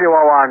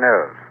 WOR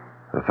News.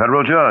 The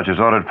federal judge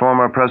has ordered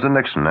former President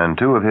Nixon and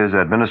two of his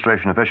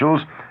administration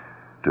officials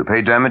to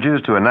pay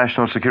damages to a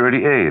national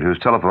security aide whose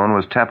telephone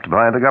was tapped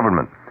by the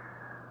government.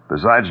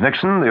 Besides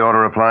Nixon, the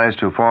order applies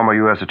to former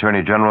U.S.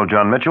 Attorney General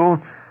John Mitchell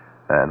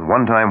and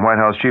one-time White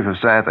House Chief of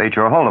Staff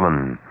H.R.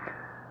 Haldeman.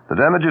 The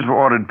damages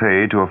were ordered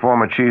paid to a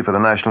former chief of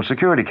the National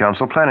Security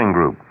Council Planning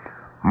Group,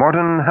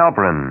 Morton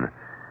Halperin.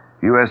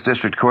 U.S.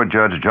 District Court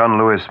Judge John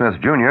Lewis Smith,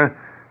 Jr.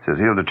 says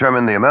he'll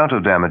determine the amount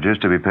of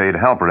damages to be paid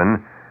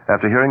Halperin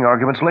after hearing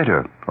arguments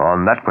later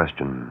on that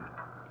question.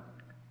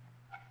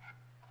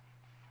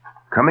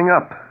 Coming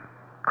up,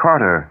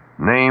 Carter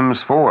names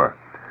 4.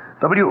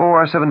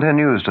 WOR 710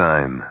 News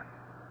Time.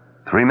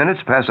 3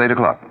 minutes past 8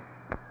 o'clock.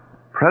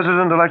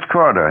 President-elect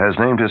Carter has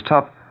named his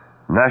top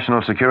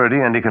national security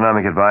and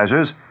economic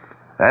advisors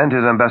and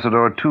his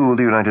ambassador to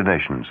the United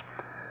Nations.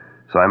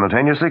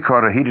 Simultaneously,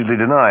 Carter heatedly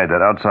denied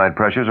that outside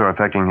pressures are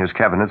affecting his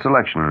cabinet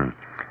selection.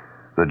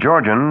 The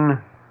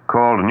Georgian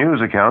called news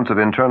accounts of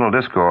internal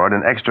discord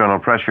and external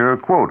pressure,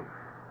 quote,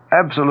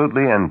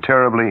 absolutely and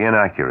terribly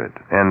inaccurate,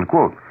 end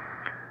quote.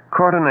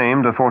 Carter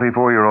named a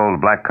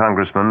 44-year-old black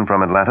congressman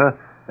from Atlanta,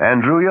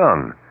 Andrew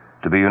Young,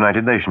 to be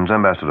United Nations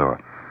ambassador.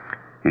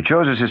 He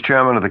chose as his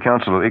chairman of the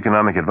Council of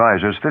Economic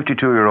Advisors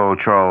 52-year-old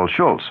Charles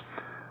Schultz,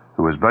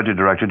 who was budget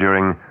director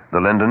during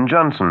the Lyndon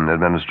Johnson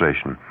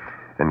administration.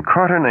 And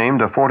Carter named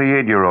a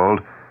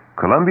 48-year-old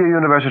Columbia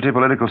University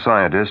political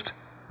scientist,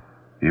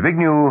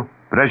 Zbigniew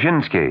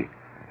Brzezinski,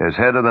 as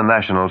head of the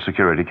National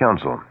Security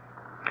Council.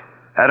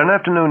 At an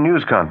afternoon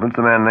news conference,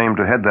 the man named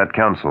to head that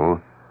council,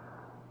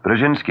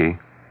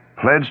 Brzezinski,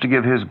 pledged to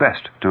give his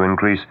best to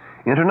increase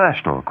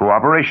international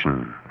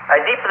cooperation.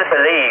 I deeply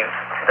believe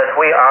that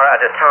we are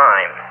at a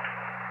time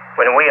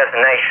when we as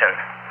a nation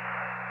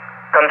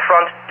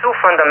confront two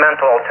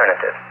fundamental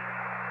alternatives.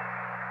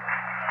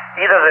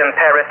 Either the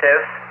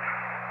imperative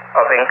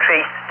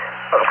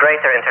of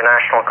greater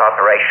international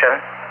cooperation,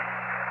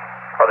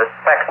 or the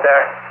specter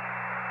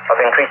of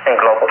increasing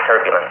global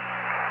turbulence.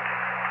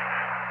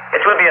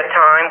 It will be a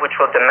time which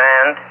will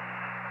demand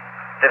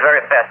the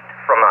very best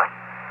from us,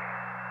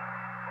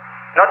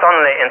 not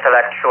only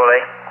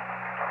intellectually,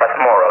 but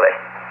morally.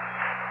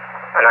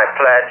 And I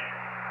pledge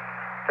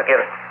to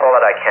give all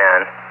that I can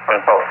on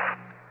both.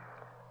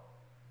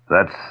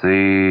 That's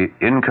the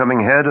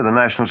incoming head of the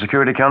National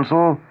Security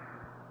Council,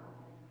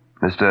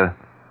 Mr.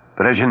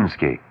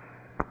 Brzezinski.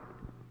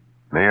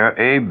 Mayor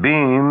Abe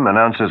Beame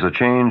announces a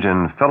change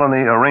in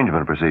felony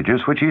arrangement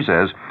procedures, which he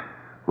says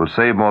will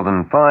save more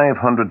than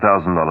 $500,000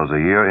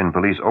 a year in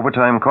police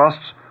overtime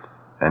costs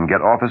and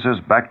get officers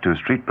back to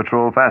street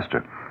patrol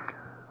faster.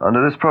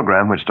 Under this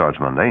program, which starts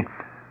Monday,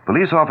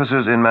 police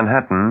officers in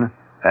Manhattan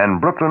and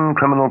Brooklyn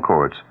criminal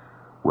courts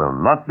will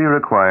not be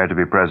required to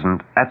be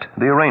present at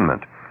the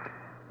arraignment.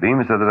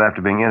 Beame said that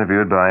after being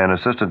interviewed by an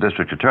assistant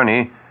district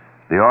attorney,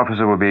 the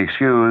officer will be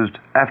excused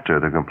after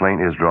the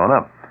complaint is drawn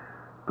up.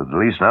 The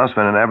police now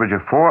spend an average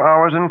of 4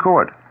 hours in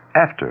court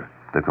after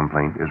the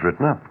complaint is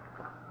written up.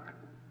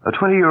 A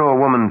 20-year-old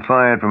woman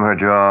fired from her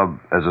job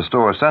as a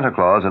store Santa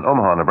Claus in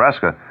Omaha,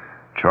 Nebraska,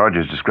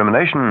 charges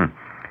discrimination.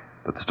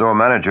 But the store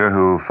manager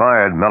who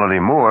fired Melody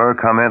Moore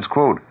comments,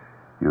 quote,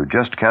 you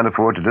just can't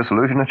afford to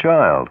disillusion a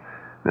child.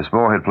 Miss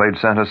Moore had played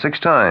Santa 6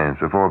 times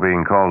before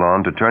being called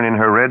on to turn in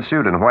her red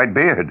suit and white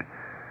beard.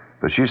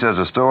 But she says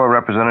a store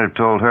representative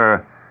told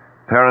her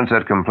parents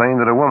had complained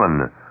that a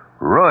woman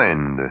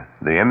ruined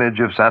the image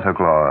of Santa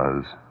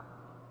Claus.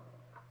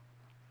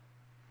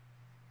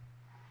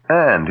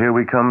 And here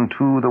we come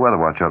to the Weather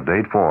Watch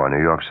update for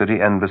New York City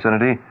and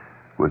vicinity,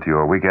 with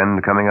your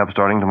weekend coming up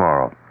starting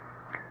tomorrow.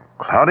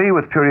 Cloudy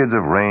with periods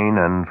of rain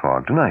and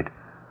fog tonight.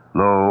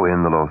 Low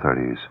in the low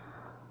 30s.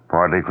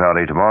 Partly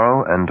cloudy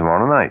tomorrow and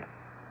tomorrow night.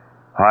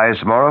 Highs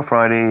tomorrow,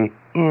 Friday,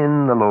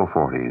 in the low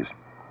 40s.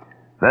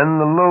 Then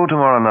the low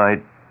tomorrow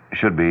night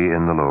should be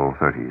in the low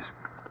 30s.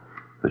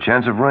 The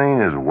chance of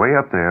rain is way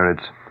up there.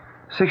 It's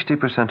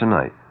 60%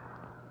 tonight.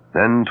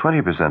 Then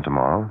 20%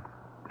 tomorrow,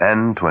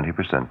 and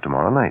 20%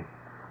 tomorrow night.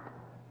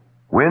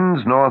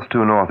 Winds north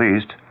to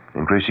northeast,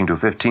 increasing to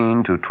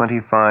 15 to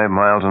 25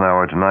 miles an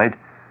hour tonight,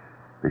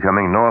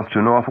 becoming north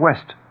to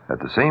northwest at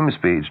the same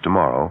speeds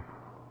tomorrow,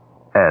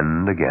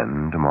 and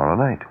again tomorrow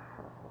night.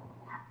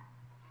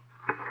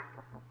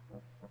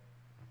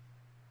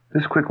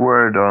 This quick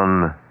word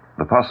on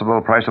the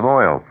possible price of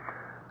oil.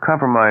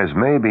 Compromise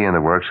may be in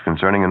the works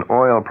concerning an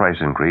oil price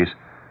increase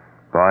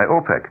by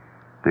OPEC,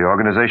 the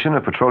Organization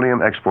of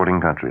Petroleum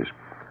Exporting Countries.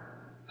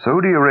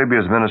 Saudi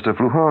Arabia's minister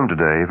flew home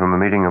today from a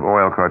meeting of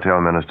oil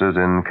cartel ministers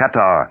in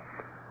Qatar,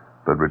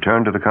 but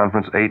returned to the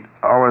conference 8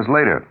 hours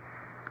later.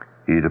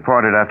 He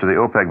departed after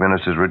the OPEC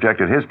ministers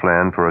rejected his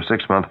plan for a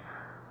 6-month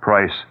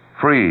price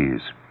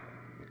freeze.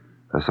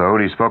 A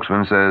Saudi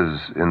spokesman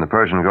says in the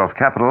Persian Gulf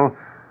capital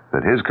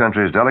that his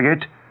country's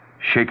delegate,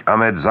 Sheikh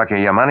Ahmed Zaki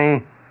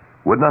Yamani,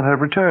 would not have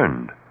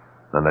returned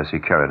unless he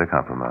carried a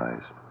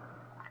compromise.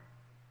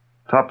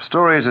 Top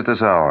stories at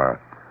this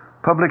hour.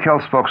 Public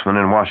health spokesman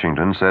in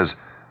Washington says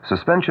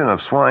suspension of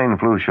swine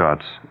flu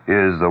shots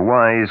is the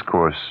wise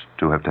course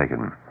to have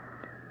taken.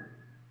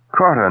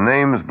 Carter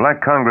names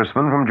black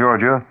congressman from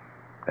Georgia,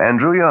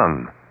 Andrew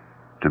Young,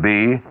 to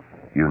be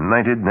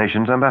United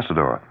Nations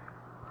ambassador.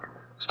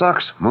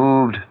 Stocks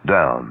moved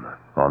down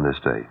on this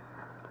day.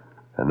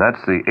 And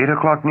that's the 8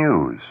 o'clock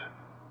news.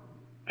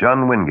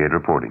 John Wingate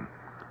reporting.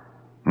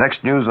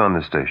 Next news on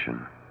this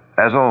station.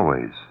 As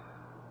always,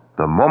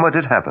 the moment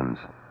it happens,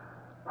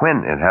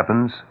 when it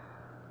happens,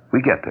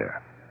 we get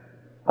there.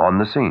 On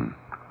the scene.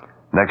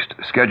 Next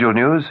scheduled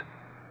news,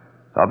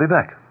 I'll be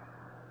back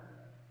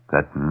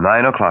at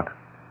 9 o'clock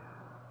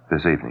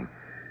this evening,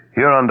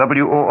 here on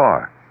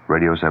WOR,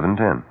 Radio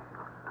 710.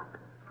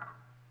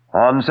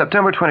 On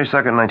September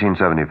 22nd,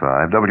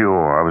 1975,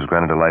 WOR was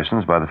granted a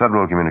license by the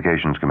Federal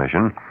Communications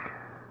Commission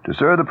to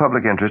serve the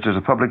public interest as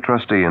a public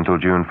trustee until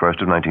June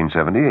 1st of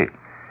 1978.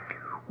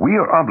 We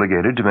are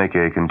obligated to make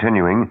a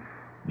continuing,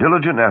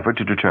 diligent effort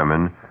to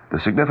determine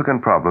the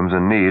significant problems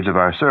and needs of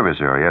our service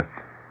area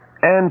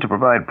and to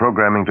provide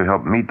programming to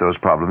help meet those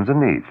problems and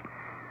needs.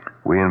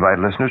 We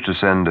invite listeners to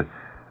send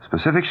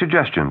specific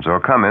suggestions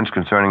or comments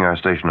concerning our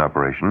station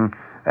operation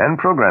and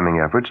programming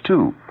efforts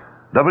to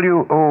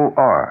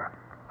WOR,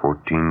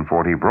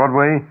 1440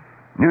 Broadway,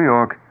 New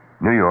York,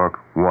 New York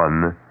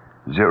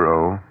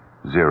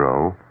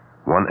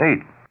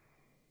 10018.